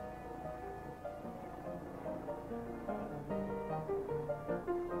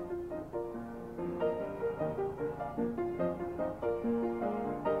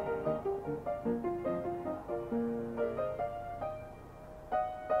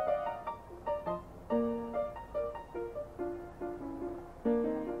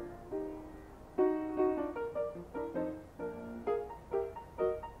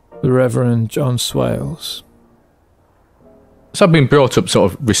 The Reverend John Swales. So I've been brought up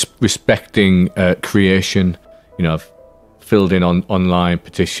sort of respecting creation. I've filled in on online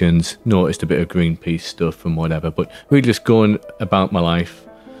petitions, noticed a bit of Greenpeace stuff and whatever, but really just going about my life,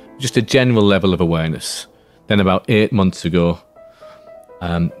 just a general level of awareness. Then about 8 months ago,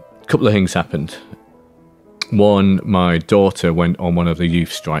 a couple of things happened. One, my daughter went on one of the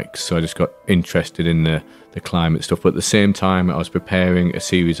youth strikes, so I just got interested in the climate stuff. But at the same time, I was preparing a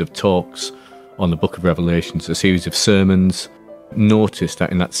series of talks on the Book of Revelations, a series of sermons. Noticed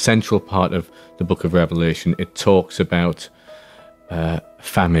that in that central part of the Book of Revelation, it talks about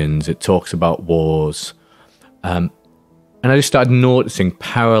famines, it talks about wars. And I just started noticing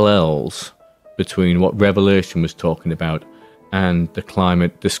parallels between what Revelation was talking about and the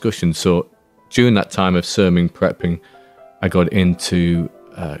climate discussion. So during that time of sermon prepping, I got into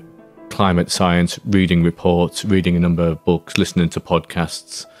climate science, reading reports, reading a number of books, listening to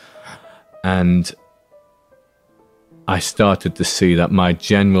podcasts. And I started to see that my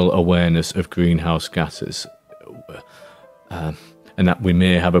general awareness of greenhouse gases and that we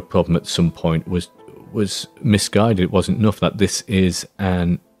may have a problem at some point was misguided. It wasn't enough, that this is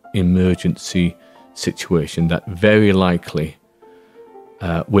an emergency situation that very likely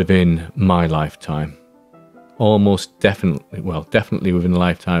within my lifetime, almost definitely within the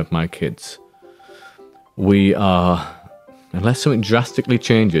lifetime of my kids, we are, unless something drastically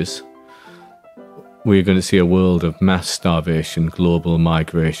changes, we're going to see a world of mass starvation, global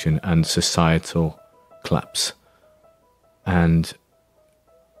migration, and societal collapse. And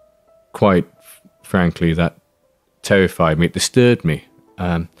quite frankly, that terrified me. It disturbed me.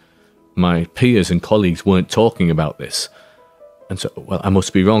 My peers and colleagues weren't talking about this. And so, I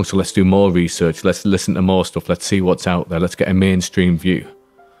must be wrong, so let's do more research. Let's listen to more stuff. Let's see what's out there. Let's get a mainstream view.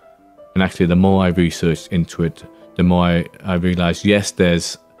 And actually, the more I researched into it, the more I realised, yes,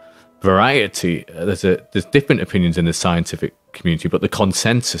 there's variety. There's different opinions in the scientific community, but the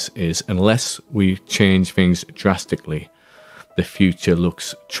consensus is, unless we change things drastically, the future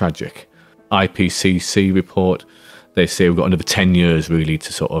looks tragic. IPCC report, they say we've got another 10 years really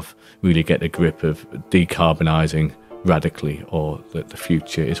to sort of really get a grip of decarbonising radically, or that the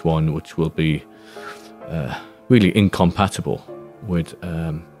future is one which will be really incompatible with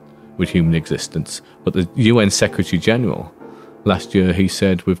human existence. But the UN Secretary General, last year, he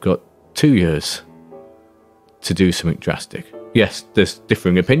said we've got 2 years to do something drastic. Yes, there's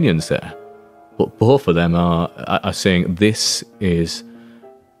differing opinions there, but both of them are saying this is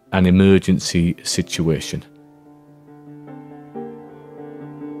an emergency situation.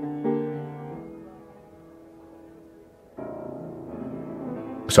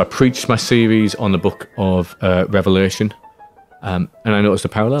 So I preached my series on the book of Revelation, and I noticed the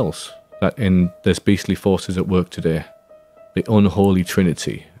parallels that there's beastly forces at work today. The unholy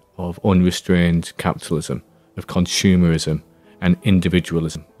trinity of unrestrained capitalism, of consumerism and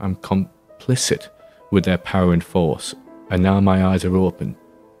individualism. I'm complicit with their power and force, and now my eyes are open.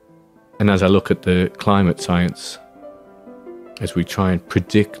 And as I look at the climate science, as we try and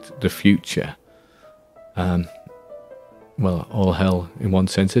predict the future, well, all hell in one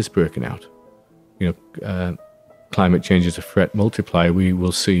sense is breaking out. You know, climate change is a threat multiplier. We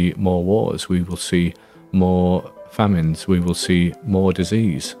will see more wars, we will see more famines, we will see more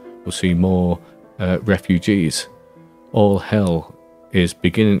disease, we'll see more refugees. All hell is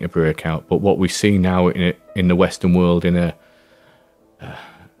beginning to break out, but what we see now in the Western world in a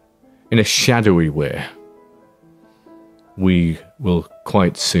shadowy way, we will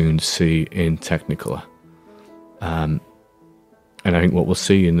quite soon see in Technicolor. And I think what we'll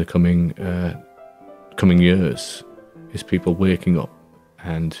see in the coming years is people waking up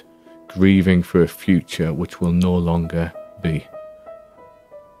and grieving for a future which will no longer be.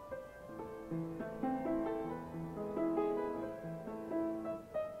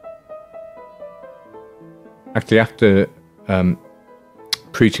 Actually, after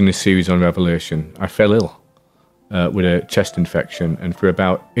preaching this series on Revelation, I fell ill with a chest infection, and for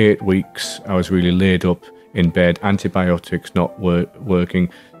about 8 weeks I was really laid up in bed, antibiotics not working,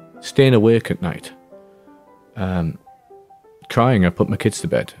 staying awake at night, crying. I put my kids to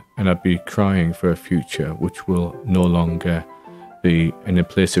bed, and I'd be crying for a future which will no longer be in a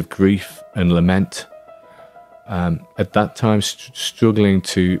place of grief and lament. At that time, struggling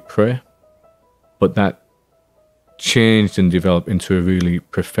to pray, but that changed and developed into a really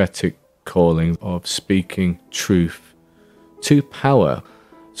prophetic calling of speaking truth to power.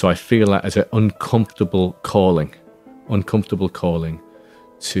 So I feel that as an uncomfortable calling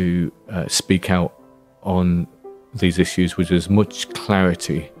to speak out on these issues with as much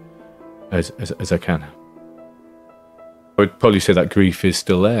clarity as I can. I would probably say that grief is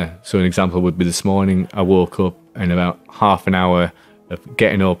still there. So an example would be this morning, I woke up and about half an hour of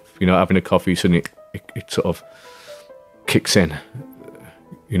getting up, you know, having a coffee, suddenly it sort of kicks in.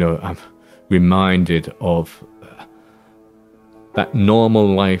 You know, I'm reminded of that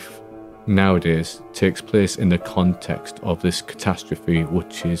normal life nowadays takes place in the context of this catastrophe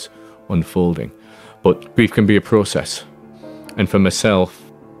which is unfolding. But grief can be a process. And for myself,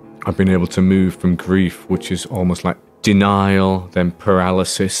 I've been able to move from grief, which is almost like denial, then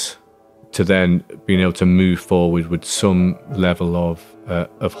paralysis, to then being able to move forward with some level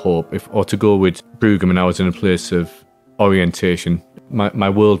of hope. Or to go with Brueggemann, I was in a place of orientation. My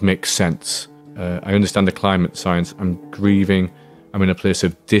world makes sense. I understand the climate science. I'm grieving. I'm in a place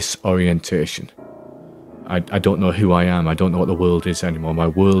of disorientation. I don't know who I am. I don't know what the world is anymore. My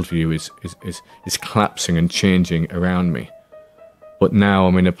worldview is collapsing and changing around me. But now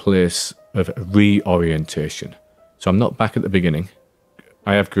I'm in a place of reorientation. So I'm not back at the beginning.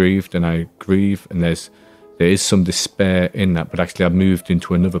 I have grieved and I grieve, and there is some despair in that. But actually, I've moved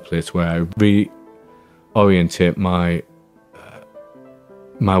into another place where I reorientate my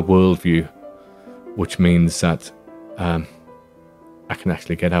worldview, which means that I can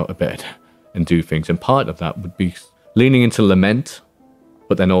actually get out of bed and do things. And part of that would be leaning into lament,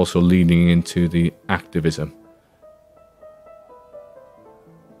 but then also leaning into the activism.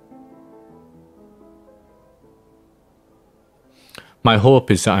 My hope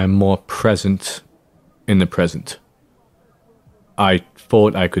is that I'm more present in the present. I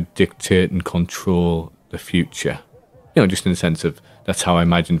thought I could dictate and control the future. You know, just in the sense of that's how I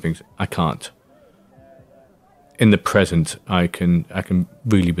imagine things. I can't. In the present, I can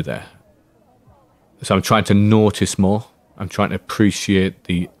really be there. So I'm trying to notice more. I'm trying to appreciate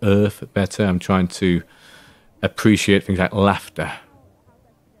the earth better. I'm trying to appreciate things like laughter,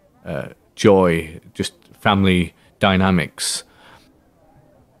 joy, just family dynamics,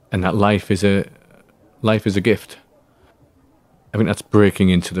 and that life is a gift. I think that's breaking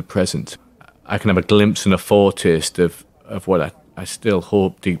into the present. I can have a glimpse and a foretaste of what I still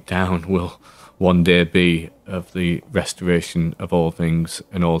hope deep down will one day be of the restoration of all things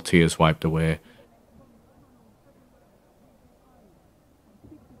and all tears wiped away.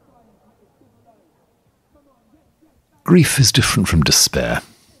 Grief is different from despair.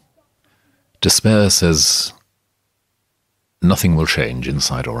 Despair says nothing will change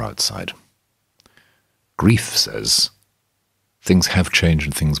inside or outside. Grief says things have changed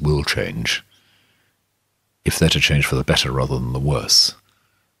and things will change. If they're to change for the better rather than the worse,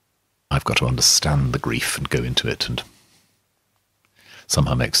 I've got to understand the grief and go into it and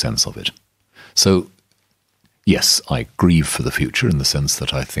somehow make sense of it. So Yes, I grieve for the future in the sense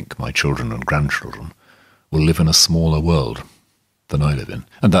that I think my children and grandchildren will live in a smaller world than I live in.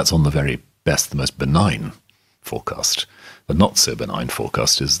 And that's on the very best, the most benign forecast. The not so benign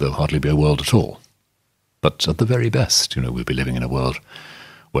forecast is there'll hardly be a world at all. But at the very best, we'll be living in a world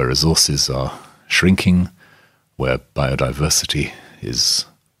where resources are shrinking, where biodiversity is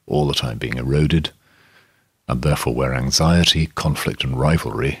all the time being eroded, and therefore where anxiety, conflict, and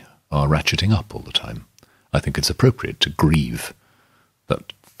rivalry are ratcheting up all the time. I think it's appropriate to grieve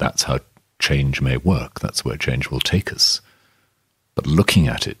that that's how change may work, that's where change will take us. But looking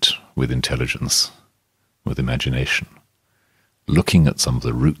at it with intelligence, with imagination, looking at some of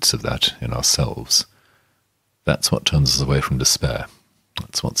the roots of that in ourselves, that's what turns us away from despair.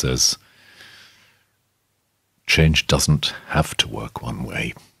 That's what says change doesn't have to work one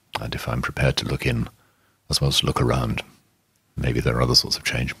way. And if I'm prepared to look in as well as look around, maybe there are other sorts of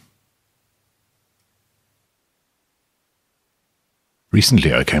change.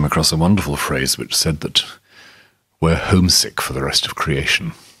 Recently I came across a wonderful phrase which said that we're homesick for the rest of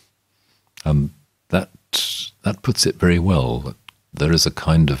creation. And that puts it very well, that there is a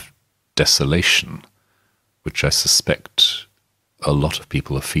kind of desolation which I suspect a lot of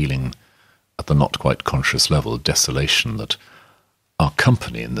people are feeling at the not quite conscious level, desolation that our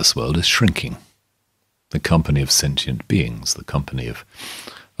company in this world is shrinking. The company of sentient beings, the company of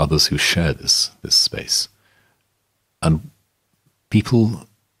others who share this space. And people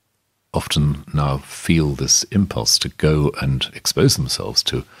often now feel this impulse to go and expose themselves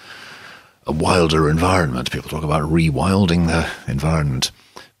to a wilder environment. People talk about rewilding their environment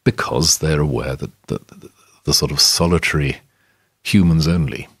because they're aware that the sort of solitary,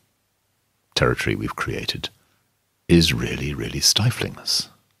 humans-only territory we've created is really, really stifling us.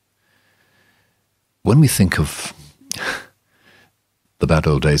 When we think of the bad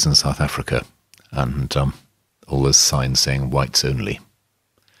old days in South Africa and all those signs saying whites only,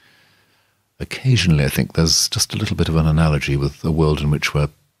 occasionally I think there's just a little bit of an analogy with a world in which we're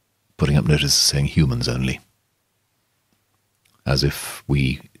putting up notices saying humans only, as if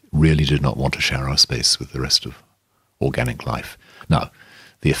we really did not want to share our space with the rest of organic life. Now,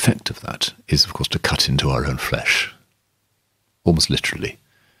 the effect of that is, of course, to cut into our own flesh, almost literally,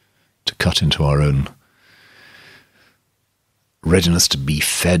 to cut into our own readiness to be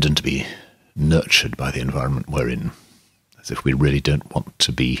fed and to be nurtured by the environment we're in, as if we really don't want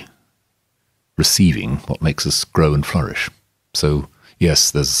to be receiving what makes us grow and flourish. So,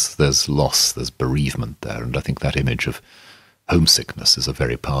 yes, there's loss, there's bereavement there, and I think that image of homesickness is a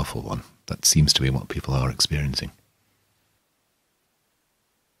very powerful one. That seems to be what people are experiencing.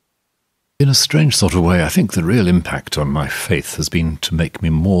 In a strange sort of way, I think the real impact on my faith has been to make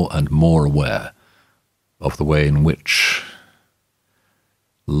me more and more aware of the way in which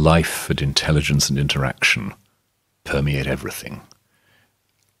life and intelligence and interaction permeate everything.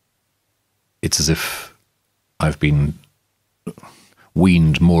 It's as if I've been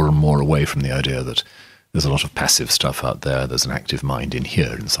weaned more and more away from the idea that there's a lot of passive stuff out there, there's an active mind in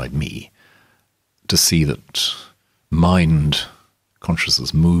here, inside me, to see that mind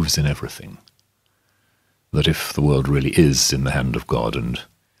consciousness moves in everything. That if the world really is in the hand of God and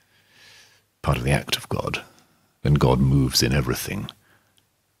part of the act of God, then God moves in everything.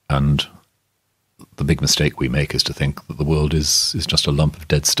 And the big mistake we make is to think that the world is just a lump of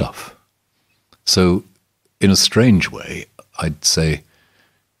dead stuff. So, in a strange way, I'd say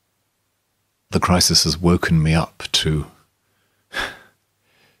the crisis has woken me up to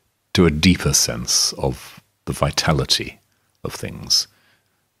a deeper sense of the vitality of things,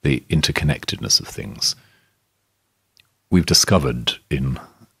 the interconnectedness of things. We've discovered in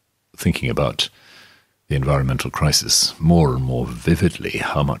thinking about the environmental crisis more and more vividly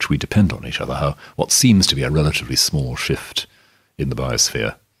how much we depend on each other, how what seems to be a relatively small shift in the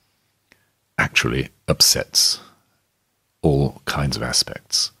biosphere actually upsets all kinds of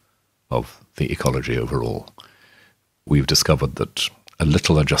aspects of the ecology overall. We've discovered that a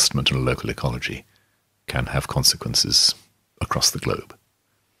little adjustment in a local ecology can have consequences across the globe.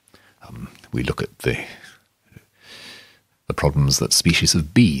 We look at the problems that species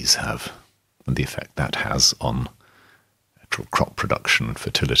of bees have and the effect that has on actual crop production and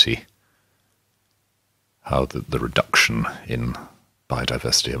fertility, how the reduction in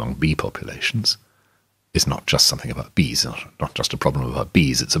biodiversity among bee populations is not just something about bees, not just a problem about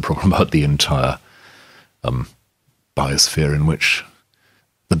bees, it's a problem about the entire biosphere in which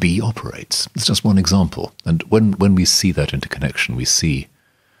the bee operates. It's just one example. And when we see that interconnection, we see,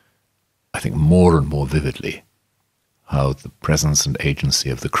 I think, more and more vividly how the presence and agency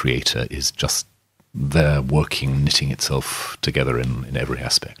of the Creator is just there working, knitting itself together in every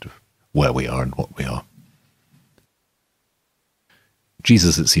aspect of where we are and what we are.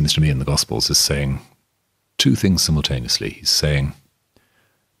 Jesus, it seems to me, in the Gospels is saying two things simultaneously. He's saying,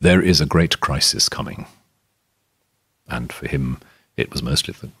 there is a great crisis coming. And for him, it was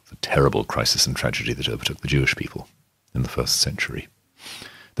mostly the terrible crisis and tragedy that overtook the Jewish people in the first century.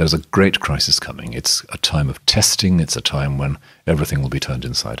 There's a great crisis coming. It's a time of testing. It's a time when everything will be turned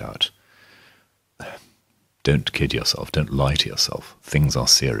inside out. Don't kid yourself. Don't lie to yourself. Things are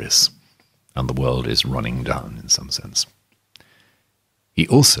serious, and the world is running down in some sense. He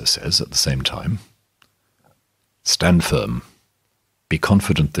also says at the same time, stand firm. Be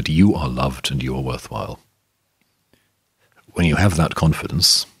confident that you are loved and you are worthwhile. When you have that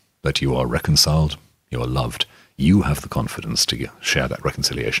confidence that you are reconciled, you are loved, you have the confidence to share that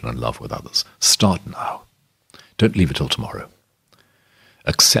reconciliation and love with others. Start now. Don't leave it till tomorrow.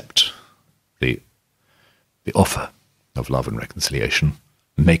 Accept the offer of love and reconciliation.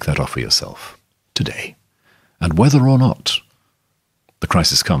 Make that offer yourself today. And whether or not the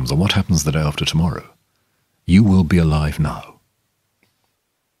crisis comes, or what happens the day after tomorrow, you will be alive now.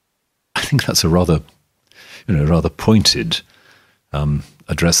 I think that's a rather pointed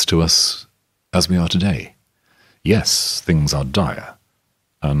address to us as we are today. Yes, things are dire,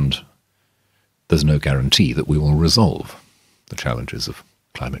 and there's no guarantee that we will resolve the challenges of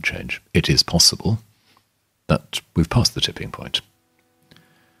climate change. It is possible that we've passed the tipping point.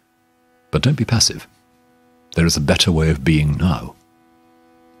 But don't be passive. There is a better way of being now.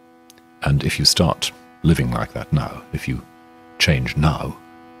 And if you start living like that now, if you change now,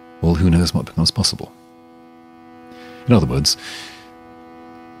 well, who knows what becomes possible? In other words,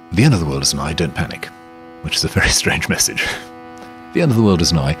 the end of the world is nigh, don't panic, which is a very strange message. The end of the world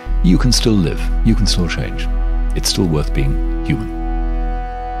is nigh, you can still live, you can still change. It's still worth being human.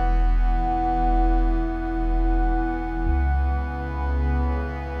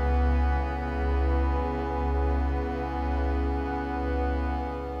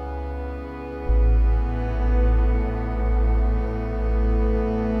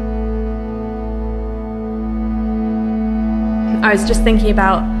 I was just thinking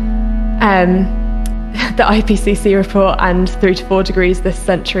about the IPCC report and 3 to 4 degrees this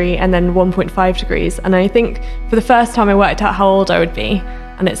century and then 1.5 degrees. And I think for the first time I worked out how old I would be,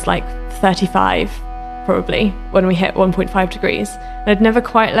 and it's like 35 probably when we hit 1.5 degrees. And I'd never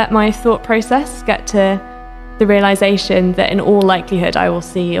quite let my thought process get to the realization that in all likelihood I will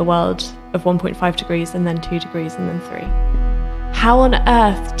see a world of 1.5 degrees and then 2 degrees and then 3. How on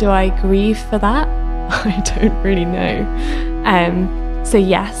earth do I grieve for that? I don't really know. So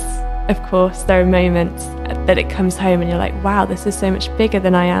yes, of course, there are moments that it comes home and you're like, wow, this is so much bigger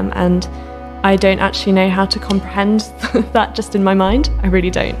than I am, and I don't actually know how to comprehend that just in my mind. I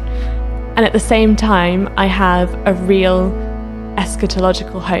really don't. And at the same time, I have a real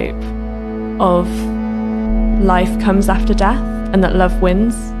eschatological hope of life comes after death, and that love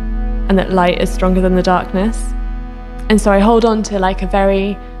wins, and that light is stronger than the darkness. And so I hold on to like a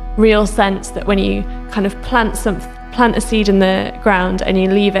very real sense that when you kind of plant a seed in the ground and you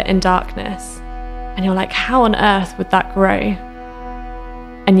leave it in darkness, and you're like, how on earth would that grow?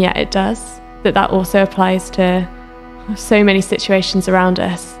 And yet it does. That also applies to so many situations around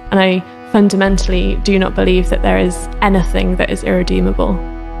us. And I fundamentally do not believe that there is anything that is irredeemable.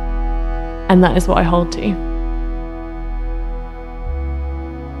 And that is what I hold to.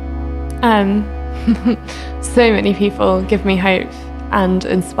 So many people give me hope and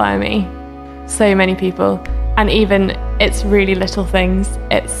inspire me. So many people. And even it's really little things.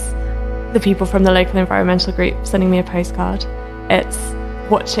 It's the people from the local environmental group sending me a postcard. It's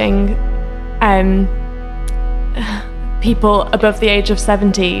watching people above the age of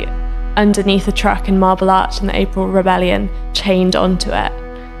 70 underneath a truck in Marble Arch in the April Rebellion, chained onto it.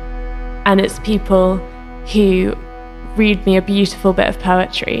 And it's people who read me a beautiful bit of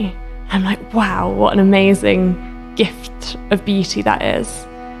poetry. I'm like, wow, what an amazing gift of beauty that is.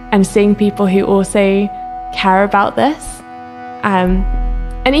 And seeing people who also care about this,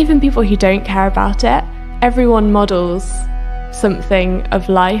 and even people who don't care about it, everyone models something of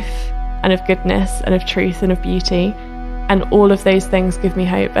life and of goodness and of truth and of beauty, and all of those things give me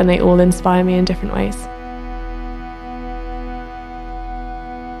hope, and they all inspire me in different ways.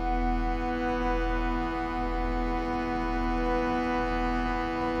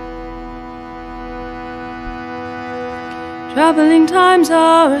 Troubling times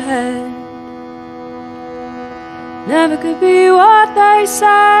are ahead, never could be what they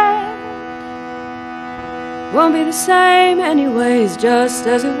said. Won't be the same anyways, just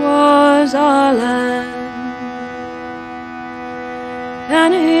as it was our land.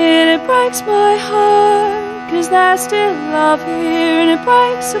 And it breaks my heart, 'cause there's still love here, and it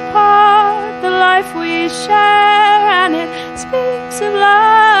breaks apart the life we share. and it speaks of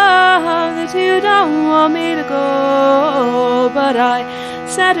love, that you don't want me to go. But I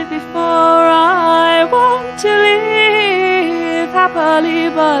said it before, I want to live happily,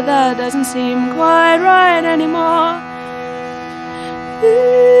 but that doesn't seem quite right anymore.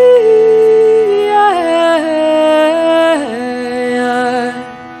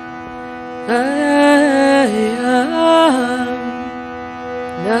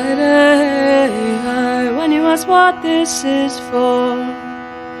 When you ask what this is for,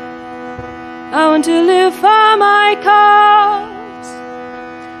 I want to live for my cause,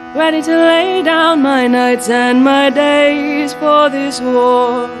 ready to lay down my nights and my days for this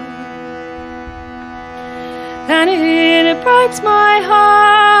war. And it breaks my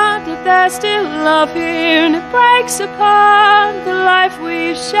heart that there's still love here, and it breaks apart the life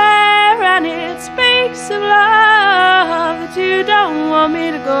we share, and it speaks of love, that you don't want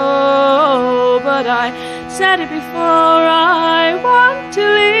me to go. But I said it before, I want to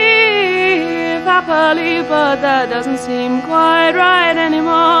live happily, but that doesn't seem quite right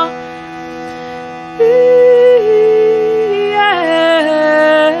anymore.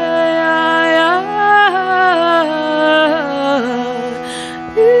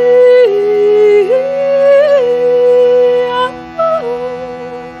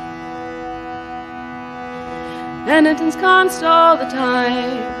 Penitence can't stall the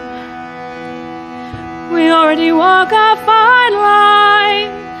time. We already walk a fine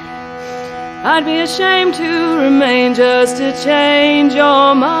line. I'd be ashamed to remain just to change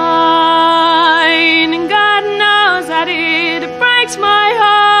your mind. And God knows that it breaks my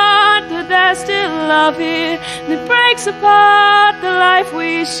heart that there's still love here, and it breaks apart the life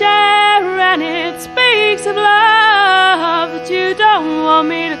we share, and it speaks of love, that you don't want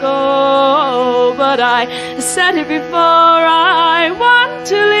me to go. But I said it before, I want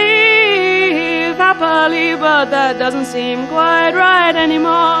to live happily, but that doesn't seem quite right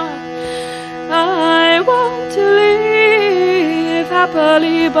anymore. I want to live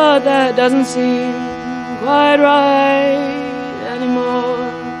happily, but that doesn't seem quite right anymore.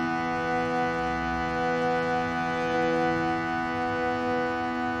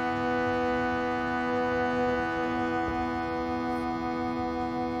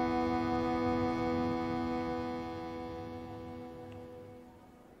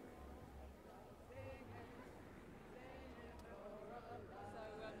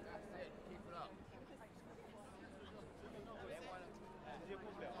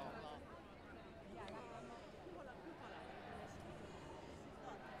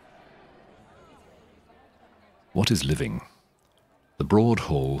 What is living? The broad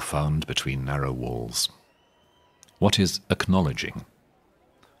hall found between narrow walls. What is acknowledging?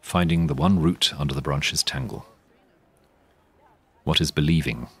 Finding the one root under the branch's tangle. What is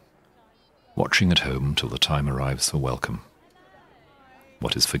believing? Watching at home till the time arrives for welcome.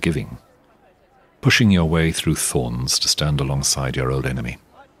 What is forgiving? Pushing your way through thorns to stand alongside your old enemy.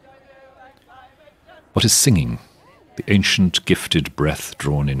 What is singing? The ancient gifted breath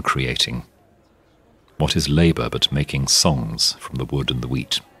drawn in creating. What is labour but making songs from the wood and the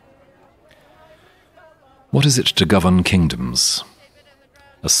wheat? What is it to govern kingdoms?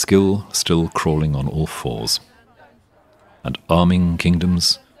 A skill still crawling on all fours. And arming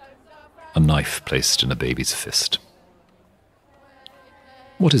kingdoms, a knife placed in a baby's fist.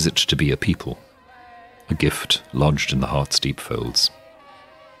 What is it to be a people? A gift lodged in the heart's deep folds.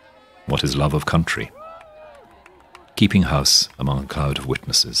 What is love of country? Keeping house among a cloud of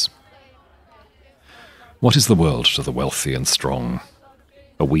witnesses. What is the world to the wealthy and strong?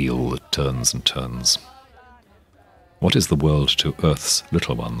 A wheel that turns and turns. What is the world to earth's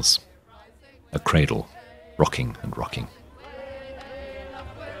little ones? A cradle, rocking and rocking.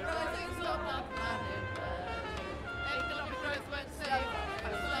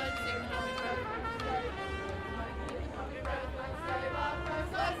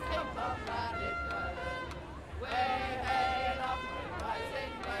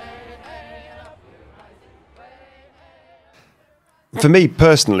 For me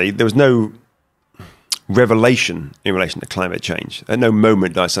personally, there was no revelation in relation to climate change. At no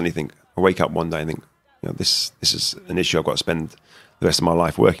moment did I suddenly think, I wake up one day and think, you know, this is an issue I've got to spend the rest of my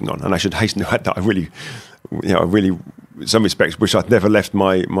life working on. And I should hasten to add that I really, in some respects, wish I'd never left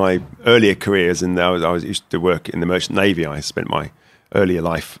my earlier careers. And I used to work in the Merchant Navy. I spent my earlier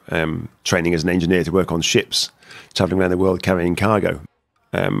life training as an engineer to work on ships, traveling around the world carrying cargo.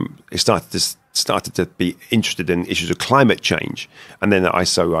 It started to be interested in issues of climate change, and then I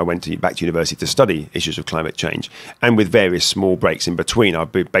went back to university to study issues of climate change, and with various small breaks in between,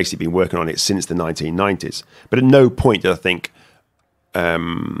 I've basically been working on it since the 1990s. But at no point did I think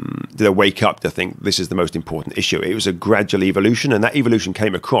did I wake up to think this is the most important issue. It was a gradual evolution, and that evolution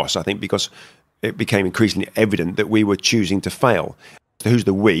came across, I think, because it became increasingly evident that we were choosing to fail. So who's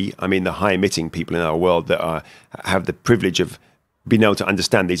the we? I mean, the high-emitting people in our world that have the privilege of being able to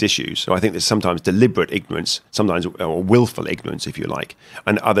understand these issues. So I think there's sometimes deliberate ignorance, sometimes or willful ignorance, if you like,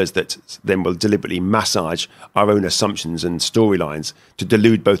 and others that then will deliberately massage our own assumptions and storylines to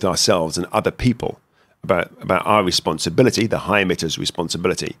delude both ourselves and other people about our responsibility, the high emitter's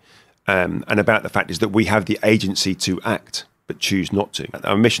responsibility, and about the fact is that we have the agency to act, but choose not to.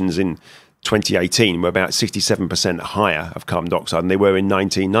 Our emissions in 2018 were about 67% higher of carbon dioxide than they were in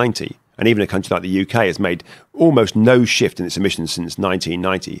 1990. And even a country like the UK has made almost no shift in its emissions since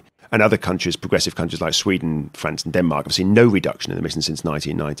 1990. And other countries, progressive countries like Sweden, France and Denmark, have seen no reduction in emissions since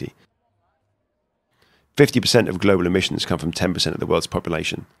 1990. 50% of global emissions come from 10% of the world's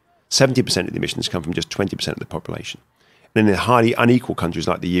population. 70% of the emissions come from just 20% of the population. And in highly unequal countries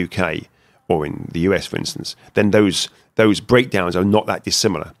like the UK or in the US, for instance, then those breakdowns are not that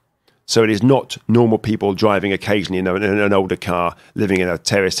dissimilar. So it is not normal people driving occasionally in an older car, living in a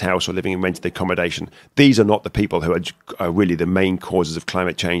terraced house or living in rented accommodation. These are not the people who are really the main causes of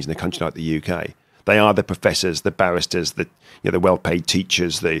climate change in a country like the UK. They are the professors, the barristers, the well-paid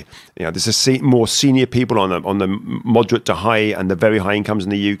teachers. There's more senior people on the moderate to high and the very high incomes in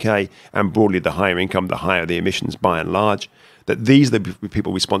the UK, and broadly the higher income, the higher the emissions by and large. That these are the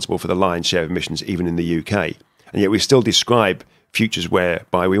people responsible for the lion's share of emissions, even in the UK. And yet we still describe futures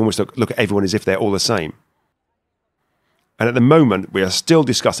whereby we almost look at everyone as if they're all the same. And at the moment, we are still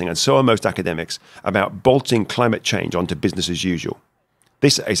discussing, and so are most academics, about bolting climate change onto business as usual.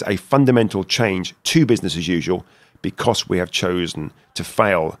 This is a fundamental change to business as usual because we have chosen to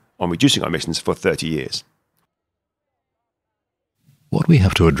fail on reducing our emissions for 30 years. What we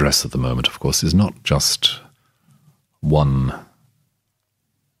have to address at the moment, of course, is not just one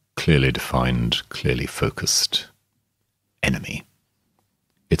clearly defined, clearly focused enemy.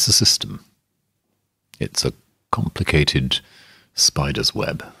 It's a system. It's a complicated spider's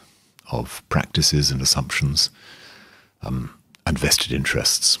web of practices and assumptions and vested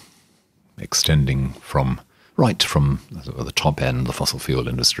interests, extending from the top end, the fossil fuel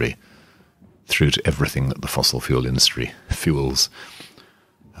industry, through to everything that the fossil fuel industry fuels,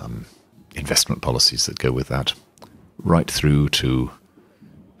 investment policies that go with that, right through to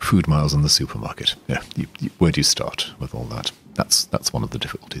food miles in the supermarket. Yeah, where do you start with all that? That's one of the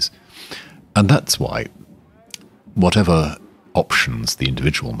difficulties. And that's why whatever options the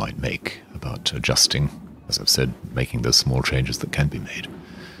individual might make about adjusting, as I've said, making those small changes that can be made,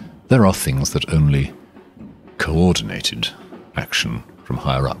 there are things that only coordinated action from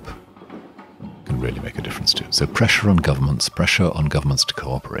higher up can really make a difference to. So pressure on governments to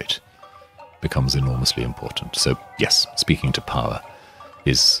cooperate becomes enormously important. So yes, speaking to power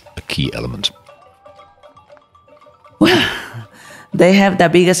is a key element. Well, they have the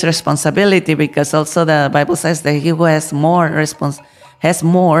biggest responsibility because also the Bible says that he who has more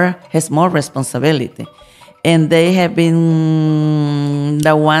responsibility. And they have been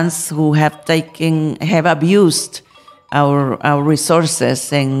the ones who have abused our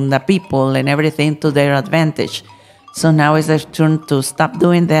resources and the people and everything to their advantage. So now it's their turn to stop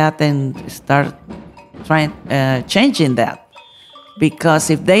doing that and start changing that. Because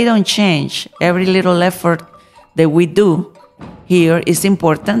if they don't change, every little effort that we do here is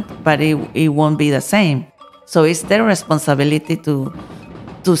important, but it won't be the same. So it's their responsibility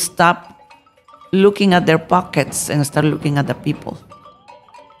to stop looking at their pockets and start looking at the people.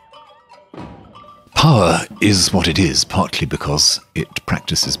 Power is what it is, partly because it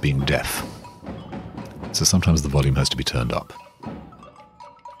practices being deaf. So sometimes the volume has to be turned up.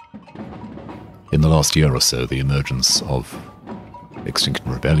 In the last year or so, the emergence of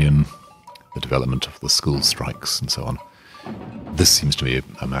Extinction Rebellion, the development of the school strikes and so on, this seems to be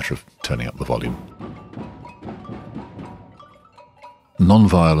a matter of turning up the volume.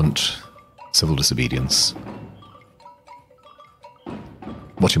 Non-violent civil disobedience,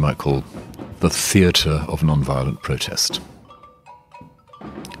 what you might call the theatre of non-violent protest,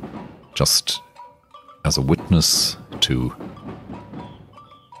 just as a witness to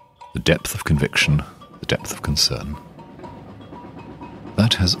the depth of conviction, the depth of concern,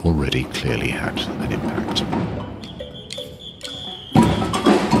 that has already clearly had an impact.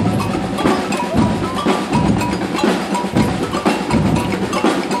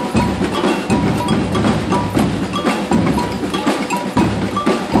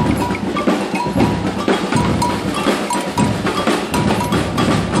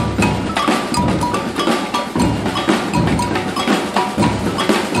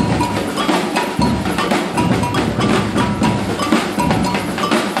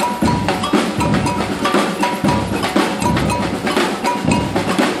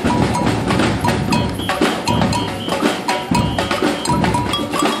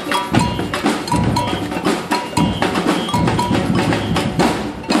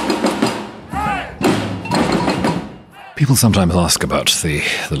 People sometimes ask about the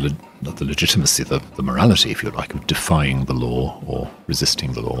legitimacy, the morality, if you like, of defying the law or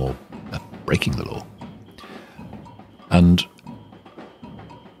resisting the law or breaking the law. And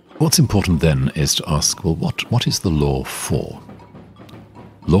what's important then is to ask, well, what is the law for?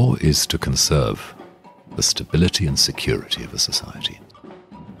 Law is to conserve the stability and security of a society.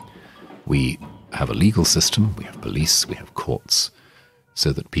 We have a legal system, we have police, we have courts,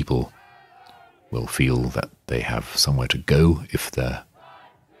 so that people will feel that they have somewhere to go if they're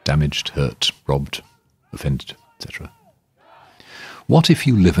damaged, hurt, robbed, offended, etc. What if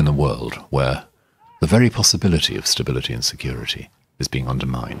you live in a world where the very possibility of stability and security is being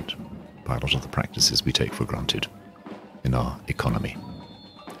undermined by a lot of the practices we take for granted in our economy?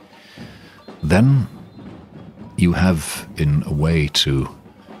 Then you have, in a way, to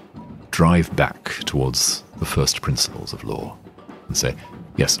drive back towards the first principles of law and say,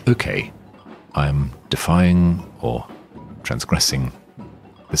 yes, okay, I'm defying or transgressing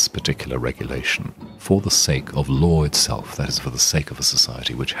this particular regulation for the sake of law itself, that is, for the sake of a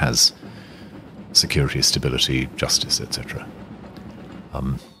society which has security, stability, justice, etc.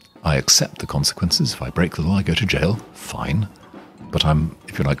 I accept the consequences. If I break the law, I go to jail, fine. But I'm,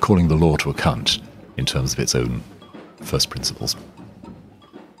 if you like, calling the law to account in terms of its own first principles.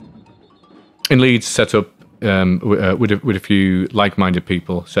 In Leeds, set up with a few like-minded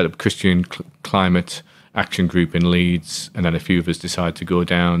people, set up Christian Climate Action Group in Leeds, and then a few of us decided to go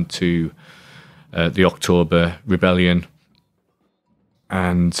down to the October Rebellion,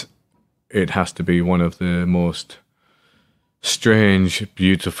 and it has to be one of the most strange,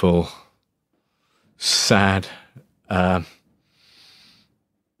 beautiful, sad,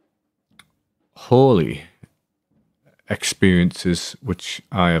 holy experiences which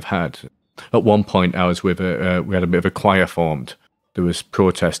I have had. At one point, I was with we had a bit of a choir formed. There was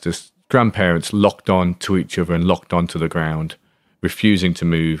protesters, grandparents locked on to each other and locked onto the ground, refusing to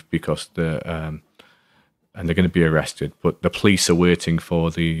move because and they're going to be arrested. But the police are waiting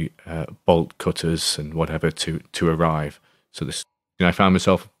for the bolt cutters and whatever to arrive. So this, I found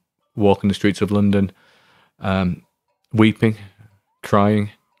myself walking the streets of London, weeping,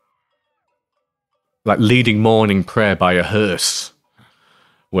 crying, like leading morning prayer by a hearse,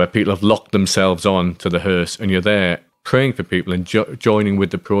 where people have locked themselves on to the hearse, and you're there praying for people and joining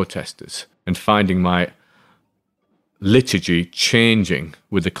with the protesters and finding my liturgy changing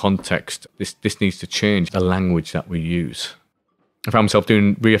with the context. This needs to change the language that we use. I found myself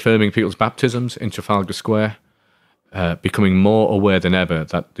reaffirming people's baptisms in Trafalgar Square, becoming more aware than ever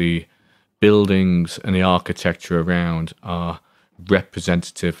that the buildings and the architecture around are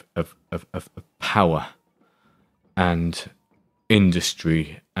representative of power and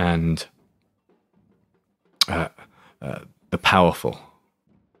industry and the powerful.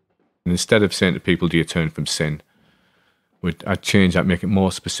 And instead of saying to people, do you turn from sin, I'd change that, make it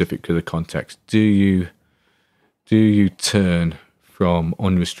more specific to the context. Do you turn from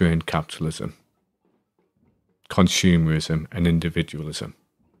unrestrained capitalism, consumerism and individualism?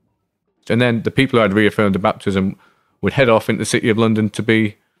 And then the people who had reaffirmed the baptism would head off into the City of London to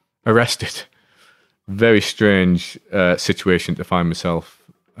be arrested. Very strange situation to find myself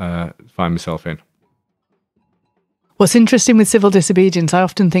in. What's interesting with civil disobedience, I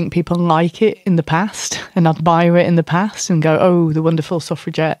often think people like it in the past and admire it in the past and go, oh, the wonderful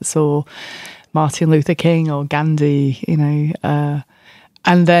suffragettes or Martin Luther King or Gandhi, and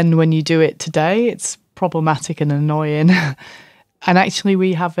then when you do it today, it's problematic and annoying. And actually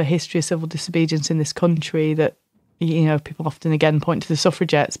we have a history of civil disobedience in this country that, people often again point to the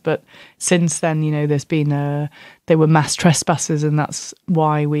suffragettes, but since then, there's been they were mass trespassers, and that's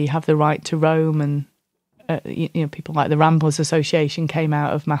why we have the right to roam. And people like the Ramblers Association came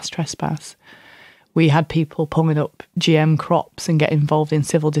out of mass trespass. We had people pulling up GM crops and get involved in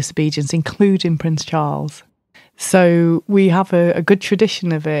civil disobedience, including Prince Charles. So we have a good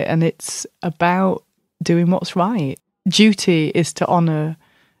tradition of it, and it's about doing what's right. Duty is to honour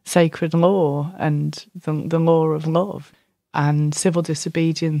sacred law and the law of love, and civil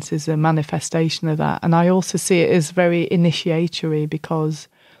disobedience is a manifestation of that. And I also see it as very initiatory, because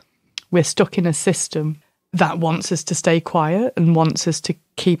we're stuck in a system that wants us to stay quiet and wants us to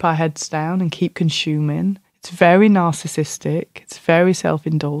keep our heads down and keep consuming. It's very narcissistic, it's very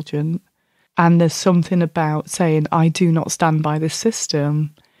self-indulgent, and there's something about saying, I do not stand by this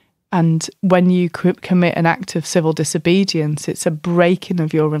system. And when you commit an act of civil disobedience, it's a breaking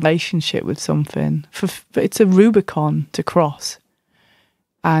of your relationship with something. It's a Rubicon to cross.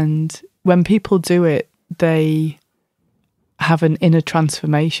 And when people do it, they have an inner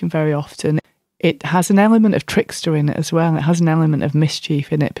transformation very often. It has an element of trickster in it as well. It has an element of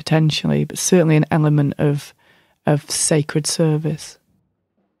mischief in it potentially, but certainly an element of of sacred service?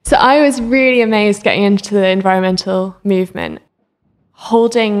 So I was really amazed getting into the environmental movement,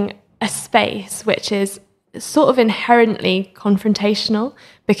 holding a space which is sort of inherently confrontational,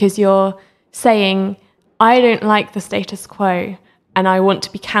 because you're saying, I don't like the status quo and I want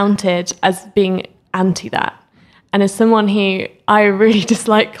to be counted as being anti that. And as someone who, I really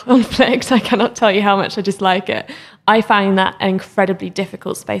dislike conflict, I cannot tell you how much I dislike it, I find that an incredibly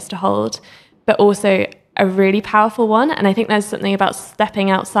difficult space to hold, but also a really powerful one. And I think there's something about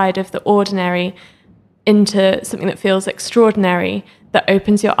stepping outside of the ordinary into something that feels extraordinary that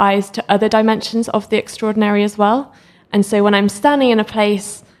opens your eyes to other dimensions of the extraordinary as well. And so when I'm standing in a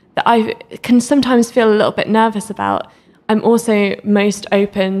place that I can sometimes feel a little bit nervous about, I'm also most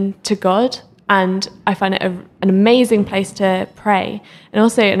open to God. And I find it an amazing place to pray, and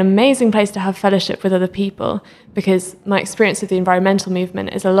also an amazing place to have fellowship with other people, because my experience of the environmental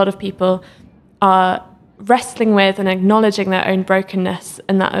movement is a lot of people are wrestling with and acknowledging their own brokenness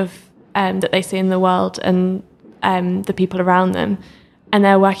and that of that they see in the world and the people around them. And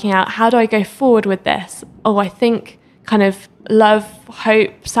they're working out, how do I go forward with this? Oh, I think kind of love,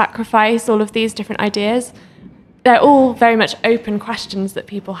 hope, sacrifice, all of these different ideas, they're all very much open questions that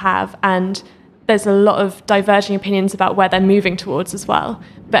people have, and there's a lot of diverging opinions about where they're moving towards as well.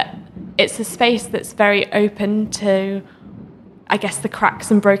 But it's a space that's very open to, I guess, the cracks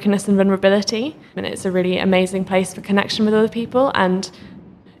and brokenness and vulnerability. And it's a really amazing place for connection with other people and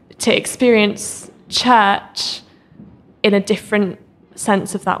to experience church in a different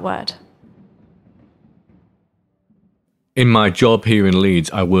sense of that word. In my job here in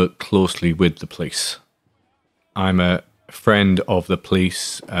Leeds, I work closely with the police. I'm a friend of the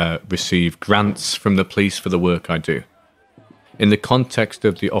police, receive grants from the police for the work I do. In the context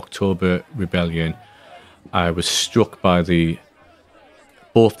of the October Rebellion, I was struck by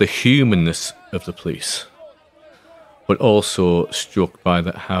both the humanness of the police, but also struck by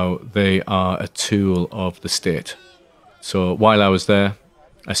how they are a tool of the state. So while I was there,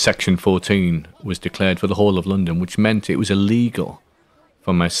 a Section 14 was declared for the whole of London, which meant it was illegal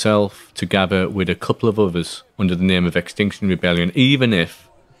for myself to gather with a couple of others under the name of Extinction Rebellion, even if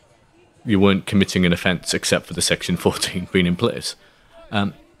you weren't committing an offence except for the Section 14 being in place.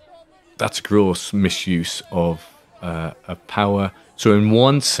 That's gross misuse of power. So in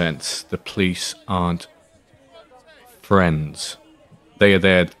one sense, the police aren't friends. They are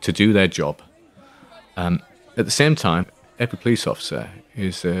there to do their job. At the same time, every police officer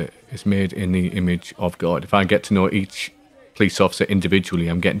is made in the image of God. If I get to know each police officer individually,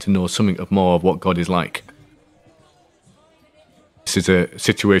 I'm getting to know something more of what God is like. This is a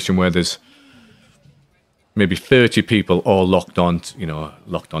situation where there's maybe 30 people all locked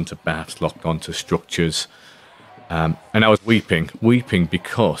onto baths, locked onto structures. And I was weeping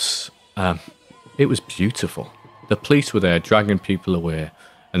because it was beautiful. The police were there dragging people away,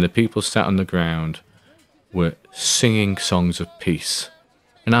 and the people sat on the ground were singing songs of peace.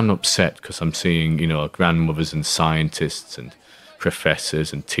 And I'm upset because I'm seeing, grandmothers and scientists and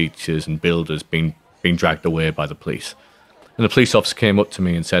professors and teachers and builders being dragged away by the police. And the police officer came up to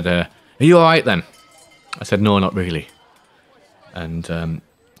me and said, are you all right then? I said, no, not really. And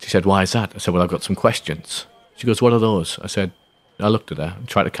she said, why is that? I said, well, I've got some questions. She goes, what are those? I looked at her and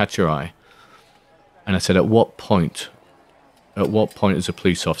tried to catch her eye. And I said, at what point as a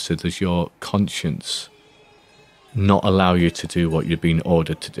police officer does your conscience not allow you to do what you're being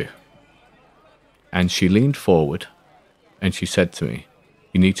ordered to do? And she leaned forward and she said to me,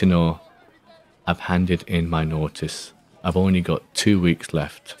 you need to know, I've handed in my notice. I've only got 2 weeks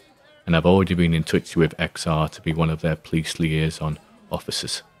left, and I've already been in touch with XR to be one of their police liaison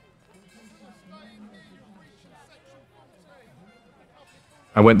officers.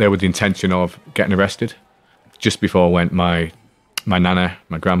 I went there with the intention of getting arrested. Just before I went, my nana,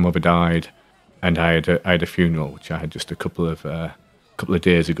 my grandmother, died, and I had a funeral, which I had just a couple of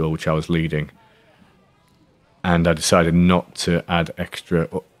days ago, which I was leading. And I decided not to add extra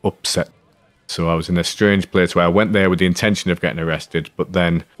upset. So I was in a strange place where I went there with the intention of getting arrested, but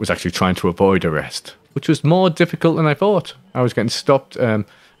then was actually trying to avoid arrest, which was more difficult than I thought. I was getting stopped. I'd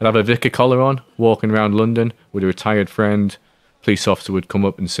have a vicar collar on, walking around London with a retired friend. Police officer would come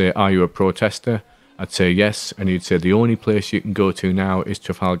up and say, are you a protester? I'd say yes, and he'd say, the only place you can go to now is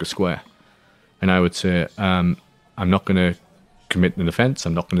Trafalgar Square. And I would say, I'm not going to commit an offence,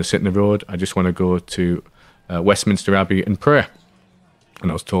 I'm not going to sit in the road, I just want to go to Westminster Abbey and pray.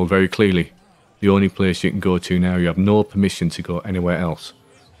 And I was told very clearly, the only place you can go to now, you have no permission to go anywhere else.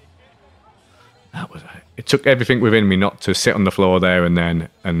 It took everything within me not to sit on the floor there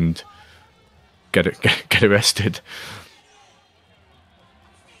and get arrested.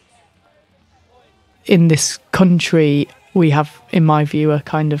 in this country, we have, in my view, a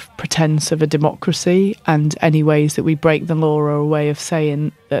kind of pretense of a democracy, and any ways that we break the law are a way of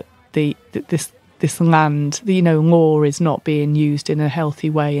saying that this land, law is not being used in a healthy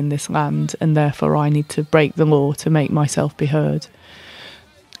way in this land, and therefore I need to break the law to make myself be heard.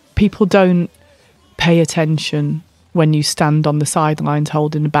 People don't pay attention when you stand on the sidelines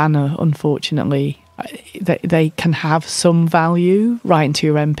holding a banner, unfortunately. They can have some value, writing to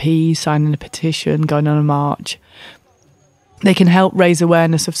your MP, signing a petition, going on a march. They can help raise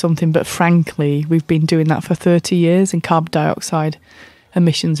awareness of something, but frankly, we've been doing that for 30 years and carbon dioxide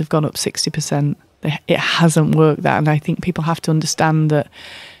emissions have gone up 60%. It hasn't worked that, and I think people have to understand that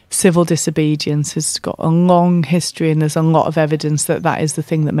civil disobedience has got a long history, and there's a lot of evidence that that is the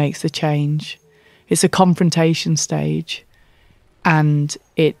thing that makes the change. It's a confrontation stage, and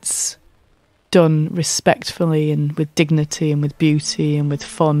it's done respectfully and with dignity and with beauty and with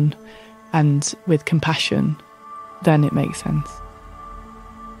fun and with compassion. Then it makes sense.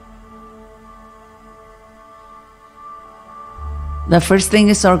 The first thing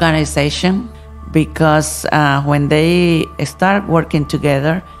is organization, because when they start working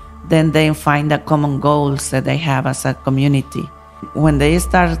together, then they find the common goals that they have as a community. When they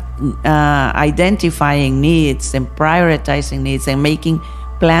start identifying needs and prioritizing needs and making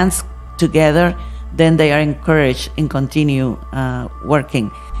plans together, then they are encouraged and continue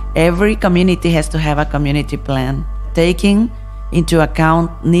working. Every community has to have a community plan, taking into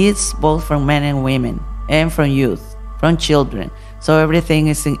account needs both from men and women, and from youth, from children. So everything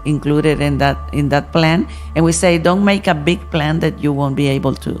is included in that plan. And we say, don't make a big plan that you won't be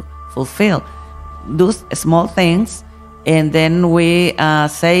able to fulfill. Do small things, and then we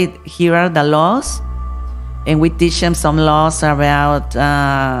say, here are the laws, and we teach them some laws about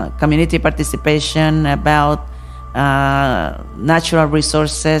community participation, about natural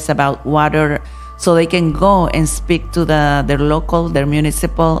resources, about water, so they can go and speak to their local, their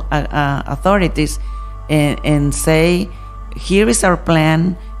municipal authorities and say, here is our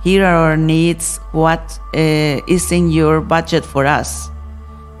plan, here are our needs, what is in your budget for us?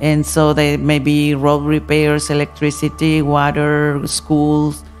 And so they may be road repairs, electricity, water,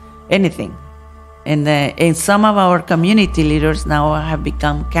 schools, anything. And some of our community leaders now have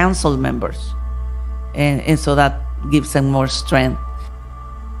become council members. And so that gives them more strength.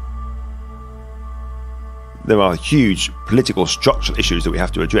 There are huge political structural issues that we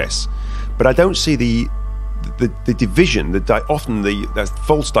have to address. But I don't see the division, often the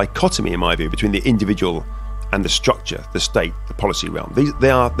false dichotomy, in my view, between the individual and the structure, the state, the policy realm. They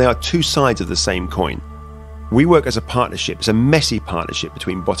are two sides of the same coin. We work as a partnership. It's a messy partnership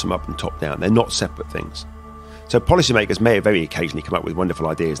between bottom up and top down. They're not separate things. So policymakers may very occasionally come up with wonderful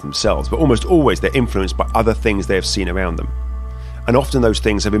ideas themselves, but almost always they're influenced by other things they have seen around them. And often those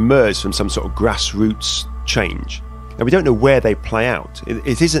things have emerged from some sort of grassroots change. Now, we don't know where they play out.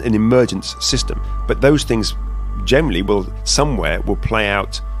 It isn't an emergence system, but those things generally will play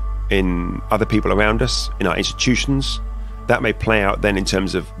out in other people around us, in our institutions. That may play out then in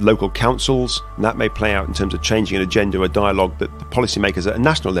terms of local councils, and that may play out in terms of changing an agenda or a dialogue that the policymakers at a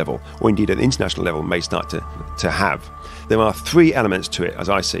national level, or indeed at an international level, may start to have. There are three elements to it, as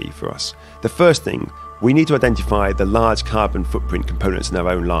I see, for us. The first thing, we need to identify the large carbon footprint components in our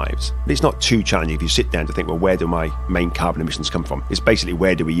own lives. But it's not too challenging if you sit down to think, well, where do my main carbon emissions come from? It's basically,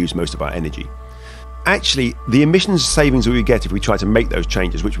 where do we use most of our energy? Actually, the emissions savings that we get if we try to make those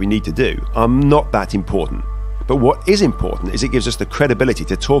changes, which we need to do, are not that important. But what is important is it gives us the credibility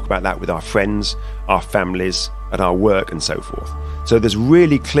to talk about that with our friends, our families, at our work and so forth. So there's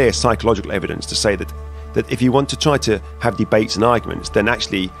really clear psychological evidence to say that if you want to try to have debates and arguments, then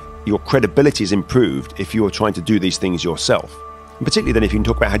actually your credibility is improved if you're trying to do these things yourself. And particularly then if you can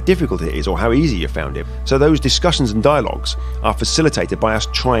talk about how difficult it is or how easy you found it. So those discussions and dialogues are facilitated by us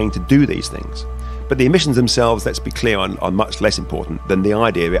trying to do these things. But the emissions themselves, let's be clear, are much less important than the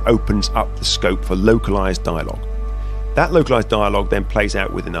idea it opens up the scope for localised dialogue. That localised dialogue then plays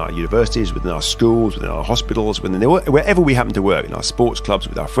out within our universities, within our schools, within our hospitals, wherever we happen to work, in our sports clubs,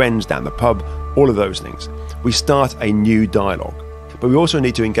 with our friends, down the pub, all of those things. We start a new dialogue. But we also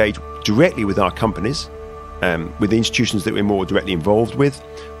need to engage directly with our companies, with the institutions that we're more directly involved with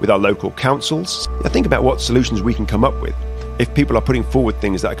our local councils. Think about what solutions we can come up with. If people are putting forward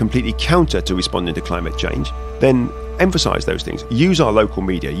things that are completely counter to responding to climate change, then emphasise those things. Use our local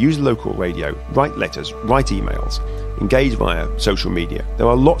media, use local radio, write letters, write emails, engage via social media. There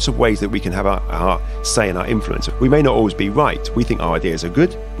are lots of ways that we can have our say and our influence. We may not always be right. We think our ideas are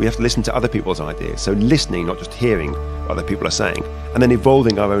good. We have to listen to other people's ideas. So listening, not just hearing what other people are saying, and then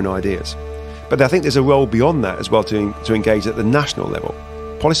evolving our own ideas. But I think there's a role beyond that as well to engage at the national level.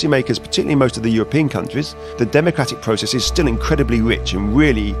 policymakers, particularly most of the European countries, the democratic process is still incredibly rich and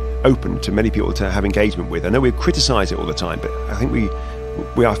really open to many people to have engagement with. I know we criticise it all the time, but I think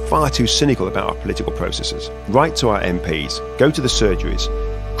we are far too cynical about our political processes. Write to our MPs, go to the surgeries,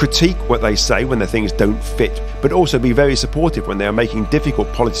 critique what they say when the things don't fit, but also be very supportive when they are making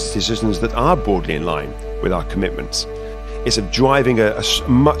difficult policy decisions that are broadly in line with our commitments. It's of driving a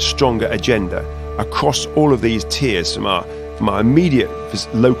much stronger agenda across all of these tiers, from our immediate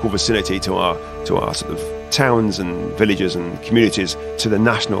local vicinity to our sort of towns and villages and communities to the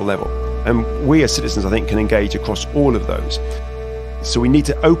national level. And we as citizens, I think, can engage across all of those. So we need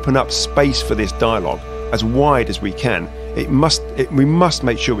to open up space for this dialogue as wide as we can. We must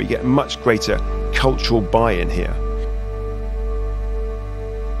make sure we get much greater cultural buy-in here.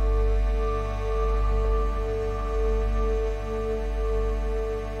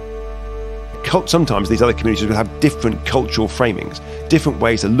 Sometimes these other communities will have different cultural framings, different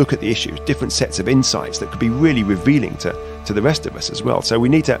ways to look at the issues, different sets of insights that could be really revealing to the rest of us as well. So we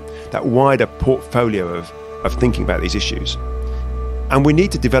need that wider portfolio of thinking about these issues. And we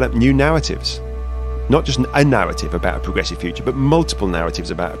need to develop new narratives, not just a narrative about a progressive future, but multiple narratives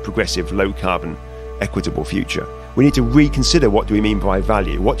about a progressive, low-carbon, equitable future. We need to reconsider, what do we mean by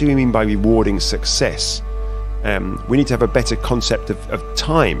value? What do we mean by rewarding success? We need to have a better concept of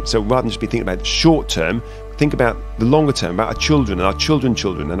time. So rather than just be thinking about the short term, think about the longer term, about our children and our children's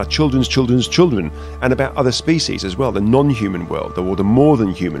children and our children's children's children, and about other species as well, the non-human world, or the more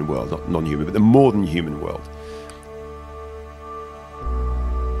than human world, not non-human, but the more than human world.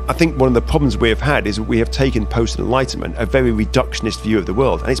 I think one of the problems we have had is we have taken post-Enlightenment a very reductionist view of the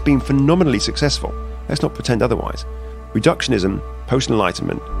world, and it's been phenomenally successful. Let's not pretend otherwise. Reductionism,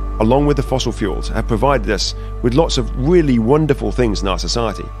 post-Enlightenment, along with the fossil fuels, have provided us with lots of really wonderful things in our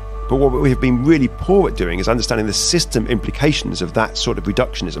society. But what we have been really poor at doing is understanding the system implications of that sort of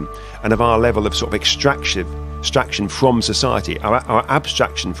reductionism and of our level of sort of extraction from society, our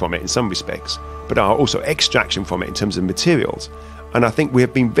abstraction from it in some respects, but our also extraction from it in terms of materials. And I think we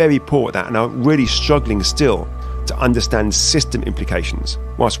have been very poor at that and are really struggling still to understand system implications.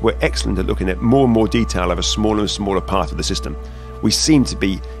 Whilst we're excellent at looking at more and more detail of a smaller and smaller part of the system, we seem to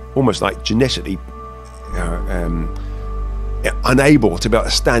be almost like genetically unable to be able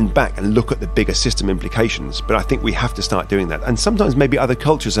to stand back and look at the bigger system implications. But I think we have to start doing that. And sometimes maybe other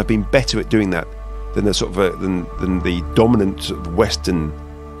cultures have been better at doing that than the sort of than the dominant sort of Western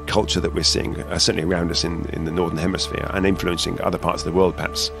culture that we're seeing, certainly around us in the Northern Hemisphere, and influencing other parts of the world,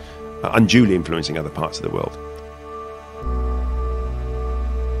 perhaps unduly influencing other parts of the world.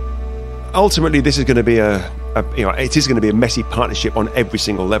 Ultimately, this is going to be it is going to be a messy partnership on every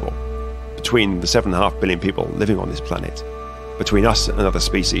single level, between the 7.5 billion people living on this planet, between us and other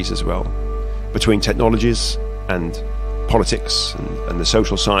species as well, between technologies and politics and the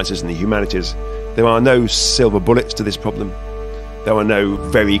social sciences and the humanities. There are no silver bullets to this problem. There are no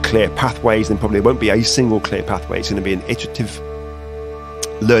very clear pathways, and probably won't be a single clear pathway. It's going to be an iterative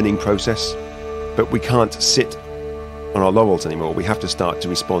learning process, but we can't sit on our laurels anymore. We have to start to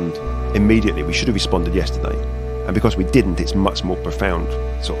respond immediately. We should have responded yesterday, and because we didn't, it's much more profound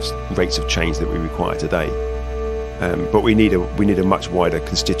sort of rates of change that we require today. But we need a much wider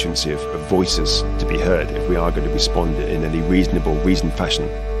constituency of voices to be heard if we are going to respond in any reasoned fashion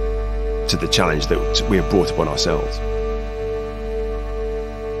to the challenge that we have brought upon ourselves.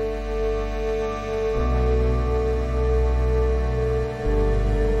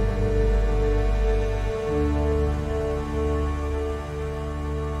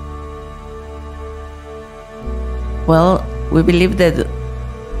 Well, we believe that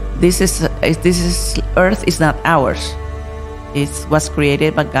this Earth is not ours. It was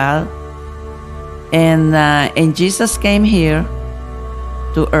created by God, and Jesus came here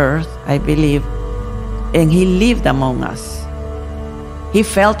to Earth, I believe, and He lived among us. He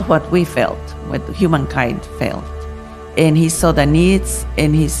felt what we felt, what humankind felt, and He saw the needs,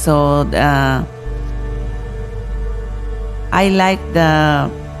 and He saw the. I like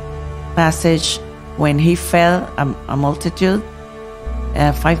the passage when He fed a multitude,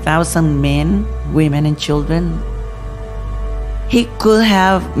 5,000 men, women, and children. He could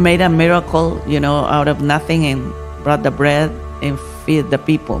have made a miracle, out of nothing and brought the bread and feed the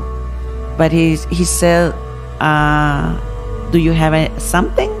people. But he said, do you have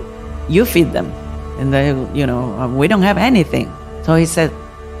something? You feed them. And they, we don't have anything. So He said,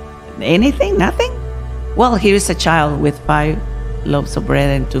 anything? Nothing? Well, here is a child with 5 loaves of bread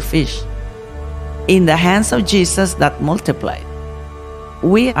and 2 fish. In the hands of Jesus that multiplied.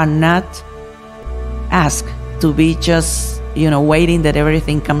 We are not asked to be just, waiting that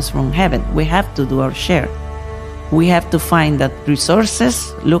everything comes from heaven. We have to do our share. we have to find that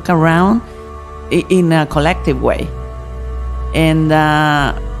resources, look around in a collective way. And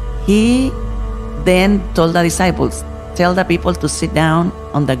he then told the disciples, tell the people to sit down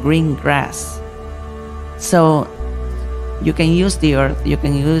on the green grass. So you can use the earth, you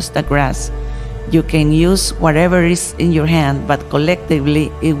can use the grass, you can use whatever is in your hand, but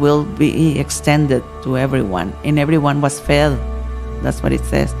collectively it will be extended to everyone, and everyone was fed. That's what it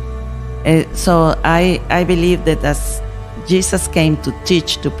says. So I believe that as Jesus came to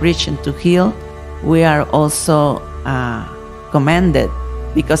teach, to preach, and to heal, we are also commanded,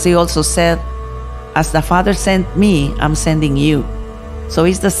 because he also said, as the Father sent me, I'm sending you. So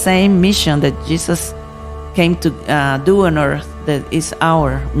it's the same mission that Jesus came to do on earth that is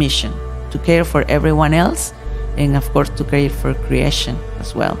our mission, to care for everyone else, and of course to care for creation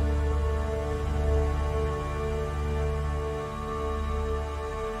as well.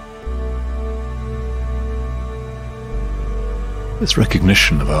 This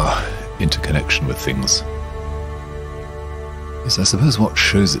recognition of our interconnection with things is, I suppose, what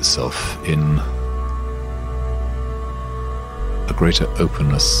shows itself in a greater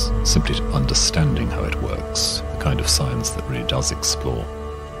openness simply to understanding how it works, the kind of science that really does explore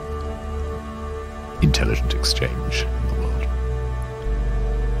intelligent exchange in the world.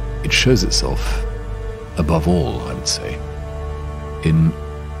 It shows itself, above all, I would say, in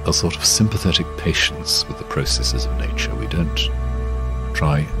a sort of sympathetic patience with the processes of nature. We don't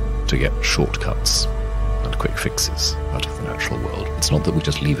try to get shortcuts and quick fixes out of the natural world. It's not that we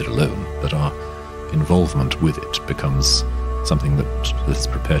just leave it alone, but our involvement with it becomes something that is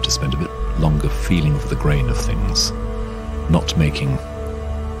prepared to spend a bit longer feeling for the grain of things, not making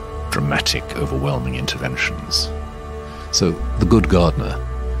dramatic, overwhelming interventions. So the good gardener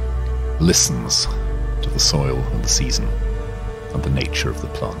listens to the soil and the season and the nature of the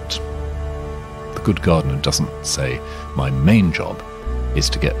plant. The good gardener doesn't say, my main job is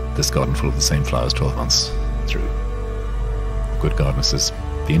to get this garden full of the same flowers 12 months through. The good gardener says,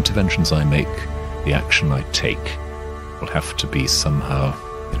 the interventions I make, the action I take, will have to be somehow,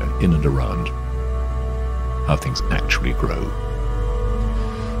 in and around how things actually grow.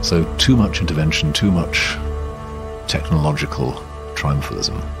 So too much intervention, too much technological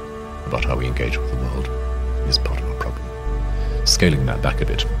triumphalism about how we engage with the world is part of our problem. Scaling that back a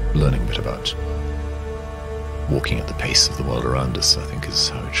bit, learning a bit about walking at the pace of the world around us, I think, is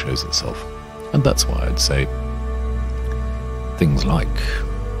how it shows itself. And that's why I'd say things like,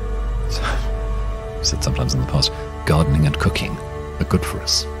 I've said sometimes in the past, gardening and cooking are good for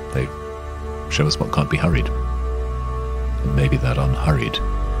us. They show us what can't be hurried. And maybe that unhurried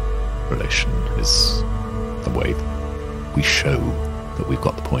relation is the way we show that we've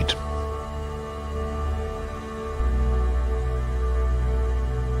got the point.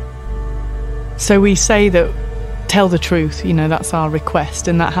 So we say that tell the truth, that's our request,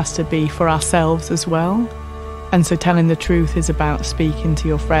 and that has to be for ourselves as well. And so telling the truth is about speaking to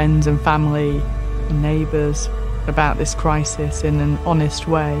your friends and family and neighbours about this crisis in an honest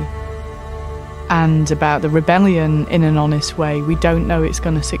way, and about the rebellion in an honest way. We don't know it's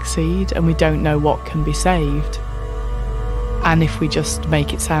going to succeed, and we don't know what can be saved. And if we just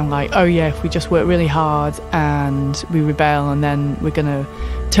make it sound like, oh yeah, if we just work really hard and we rebel and then we're going to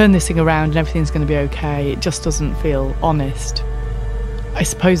turn this thing around and everything's going to be okay, it just doesn't feel honest. I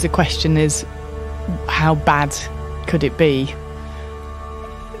suppose the question is, how bad could it be?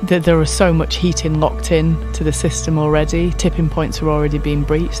 That there is so much heating locked in to the system already, tipping points are already being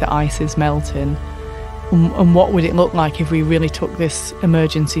breached, the ice is melting. And what would it look like if we really took this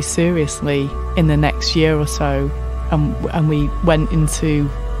emergency seriously in the next year or so, and we went into,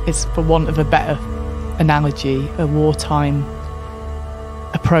 it's for want of a better analogy, a wartime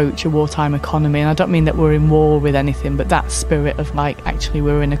approach, a wartime economy. And I don't mean that we're in war with anything, but that spirit of actually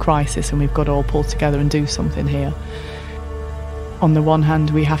we're in a crisis and we've got to all pull together and do something here. On the one hand,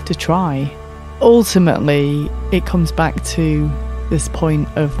 we have to try. Ultimately, it comes back to this point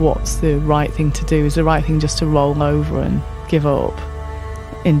of what's the right thing to do. Is the right thing just to roll over and give up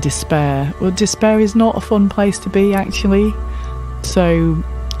in despair? Well, despair is not a fun place to be, actually. So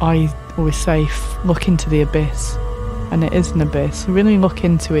I always say, look into the abyss. And it is an abyss. Really look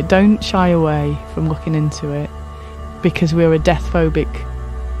into it. Don't shy away from looking into it, because we're a death-phobic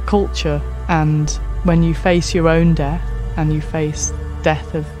culture, and when you face your own death, and you face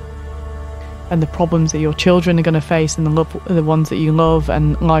death and the problems that your children are going to face, and the ones that you love,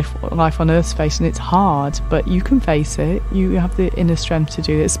 and life on Earth's facing, it's hard, but you can face it. You have the inner strength to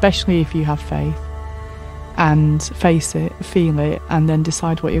do it, especially if you have faith. And face it, feel it, and then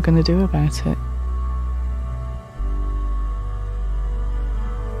decide what you're going to do about it.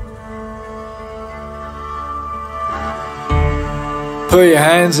 Put your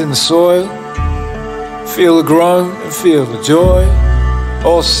hands in the soil, feel the groan and feel the joy.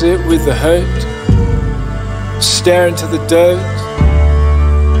 All sit with the hurt, stare into the dirt.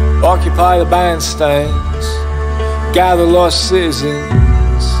 Occupy the bandstands, gather lost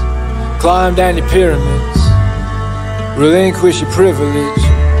citizens, climb down your pyramids, relinquish your privilege.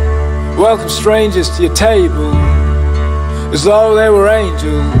 Welcome strangers to your table, as though they were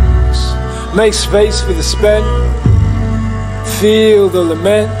angels. Make space for the spent, feel the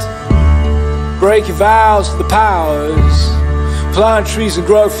lament. Break your vows to the powers, plant trees and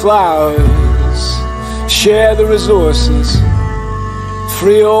grow flowers. Share the resources,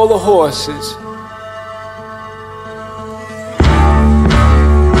 free all the horses.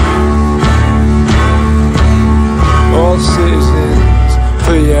 All citizens,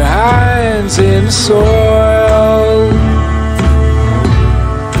 put your hands in the soil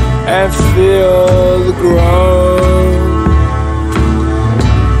and feel the groan.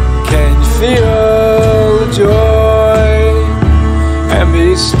 Can you feel the joy? And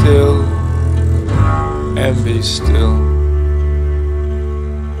be still, and be still.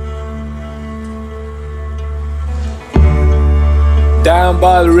 Down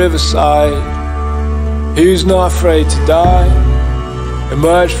by the riverside, who's not afraid to die?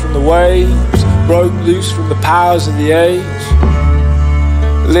 Emerged from the waves, broke loose from the powers of the age.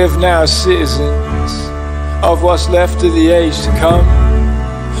 Live now as citizens of what's left of the age to come.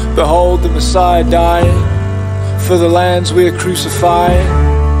 Behold the Messiah dying for the lands we're crucifying.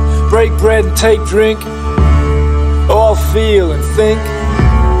 Break bread and take drink, all feel and think.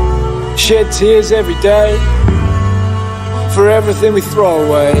 Shed tears every day for everything we throw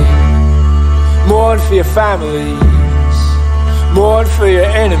away. Mourn for your families, mourn for your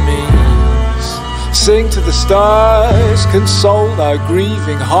enemies. Sing to the stars, console our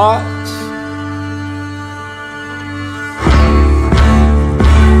grieving hearts.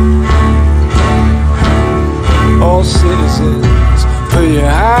 All citizens, put your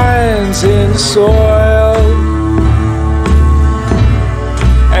hands in the soil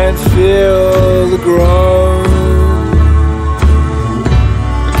and feel the groan.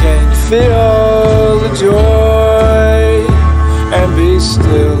 Can you feel the joy? And be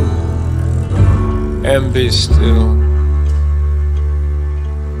still, and be still.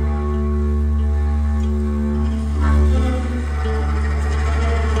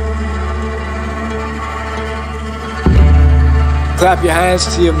 Clap your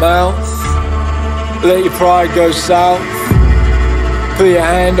hands to your mouth, let your pride go south. Put your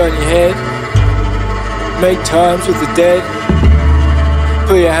hand on your head, make terms with the dead.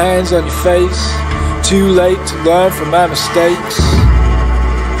 Put your hands on your face, too late to learn from our mistakes.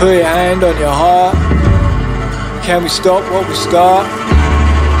 Put your hand on your heart, can we stop what we start?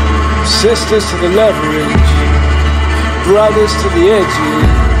 Sisters to the leverage, brothers to the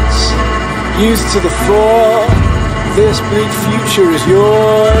edges, youth to the fore. This bleak future is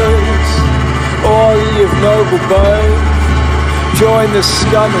yours. All ye of noble birth, join the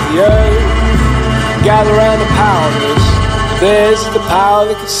scum of the earth. Gather round the powerless, there's the power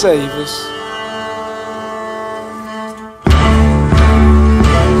that can save us.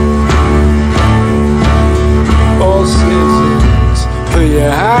 All citizens, put your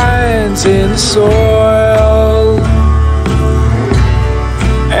hands in the soil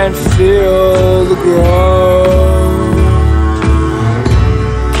and feel the groan.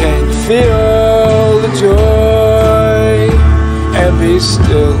 Can you feel the joy? And be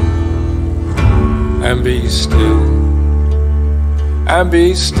still, and be still, and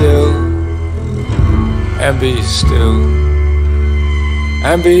be still, and be still,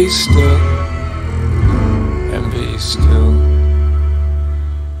 and be still, and be still.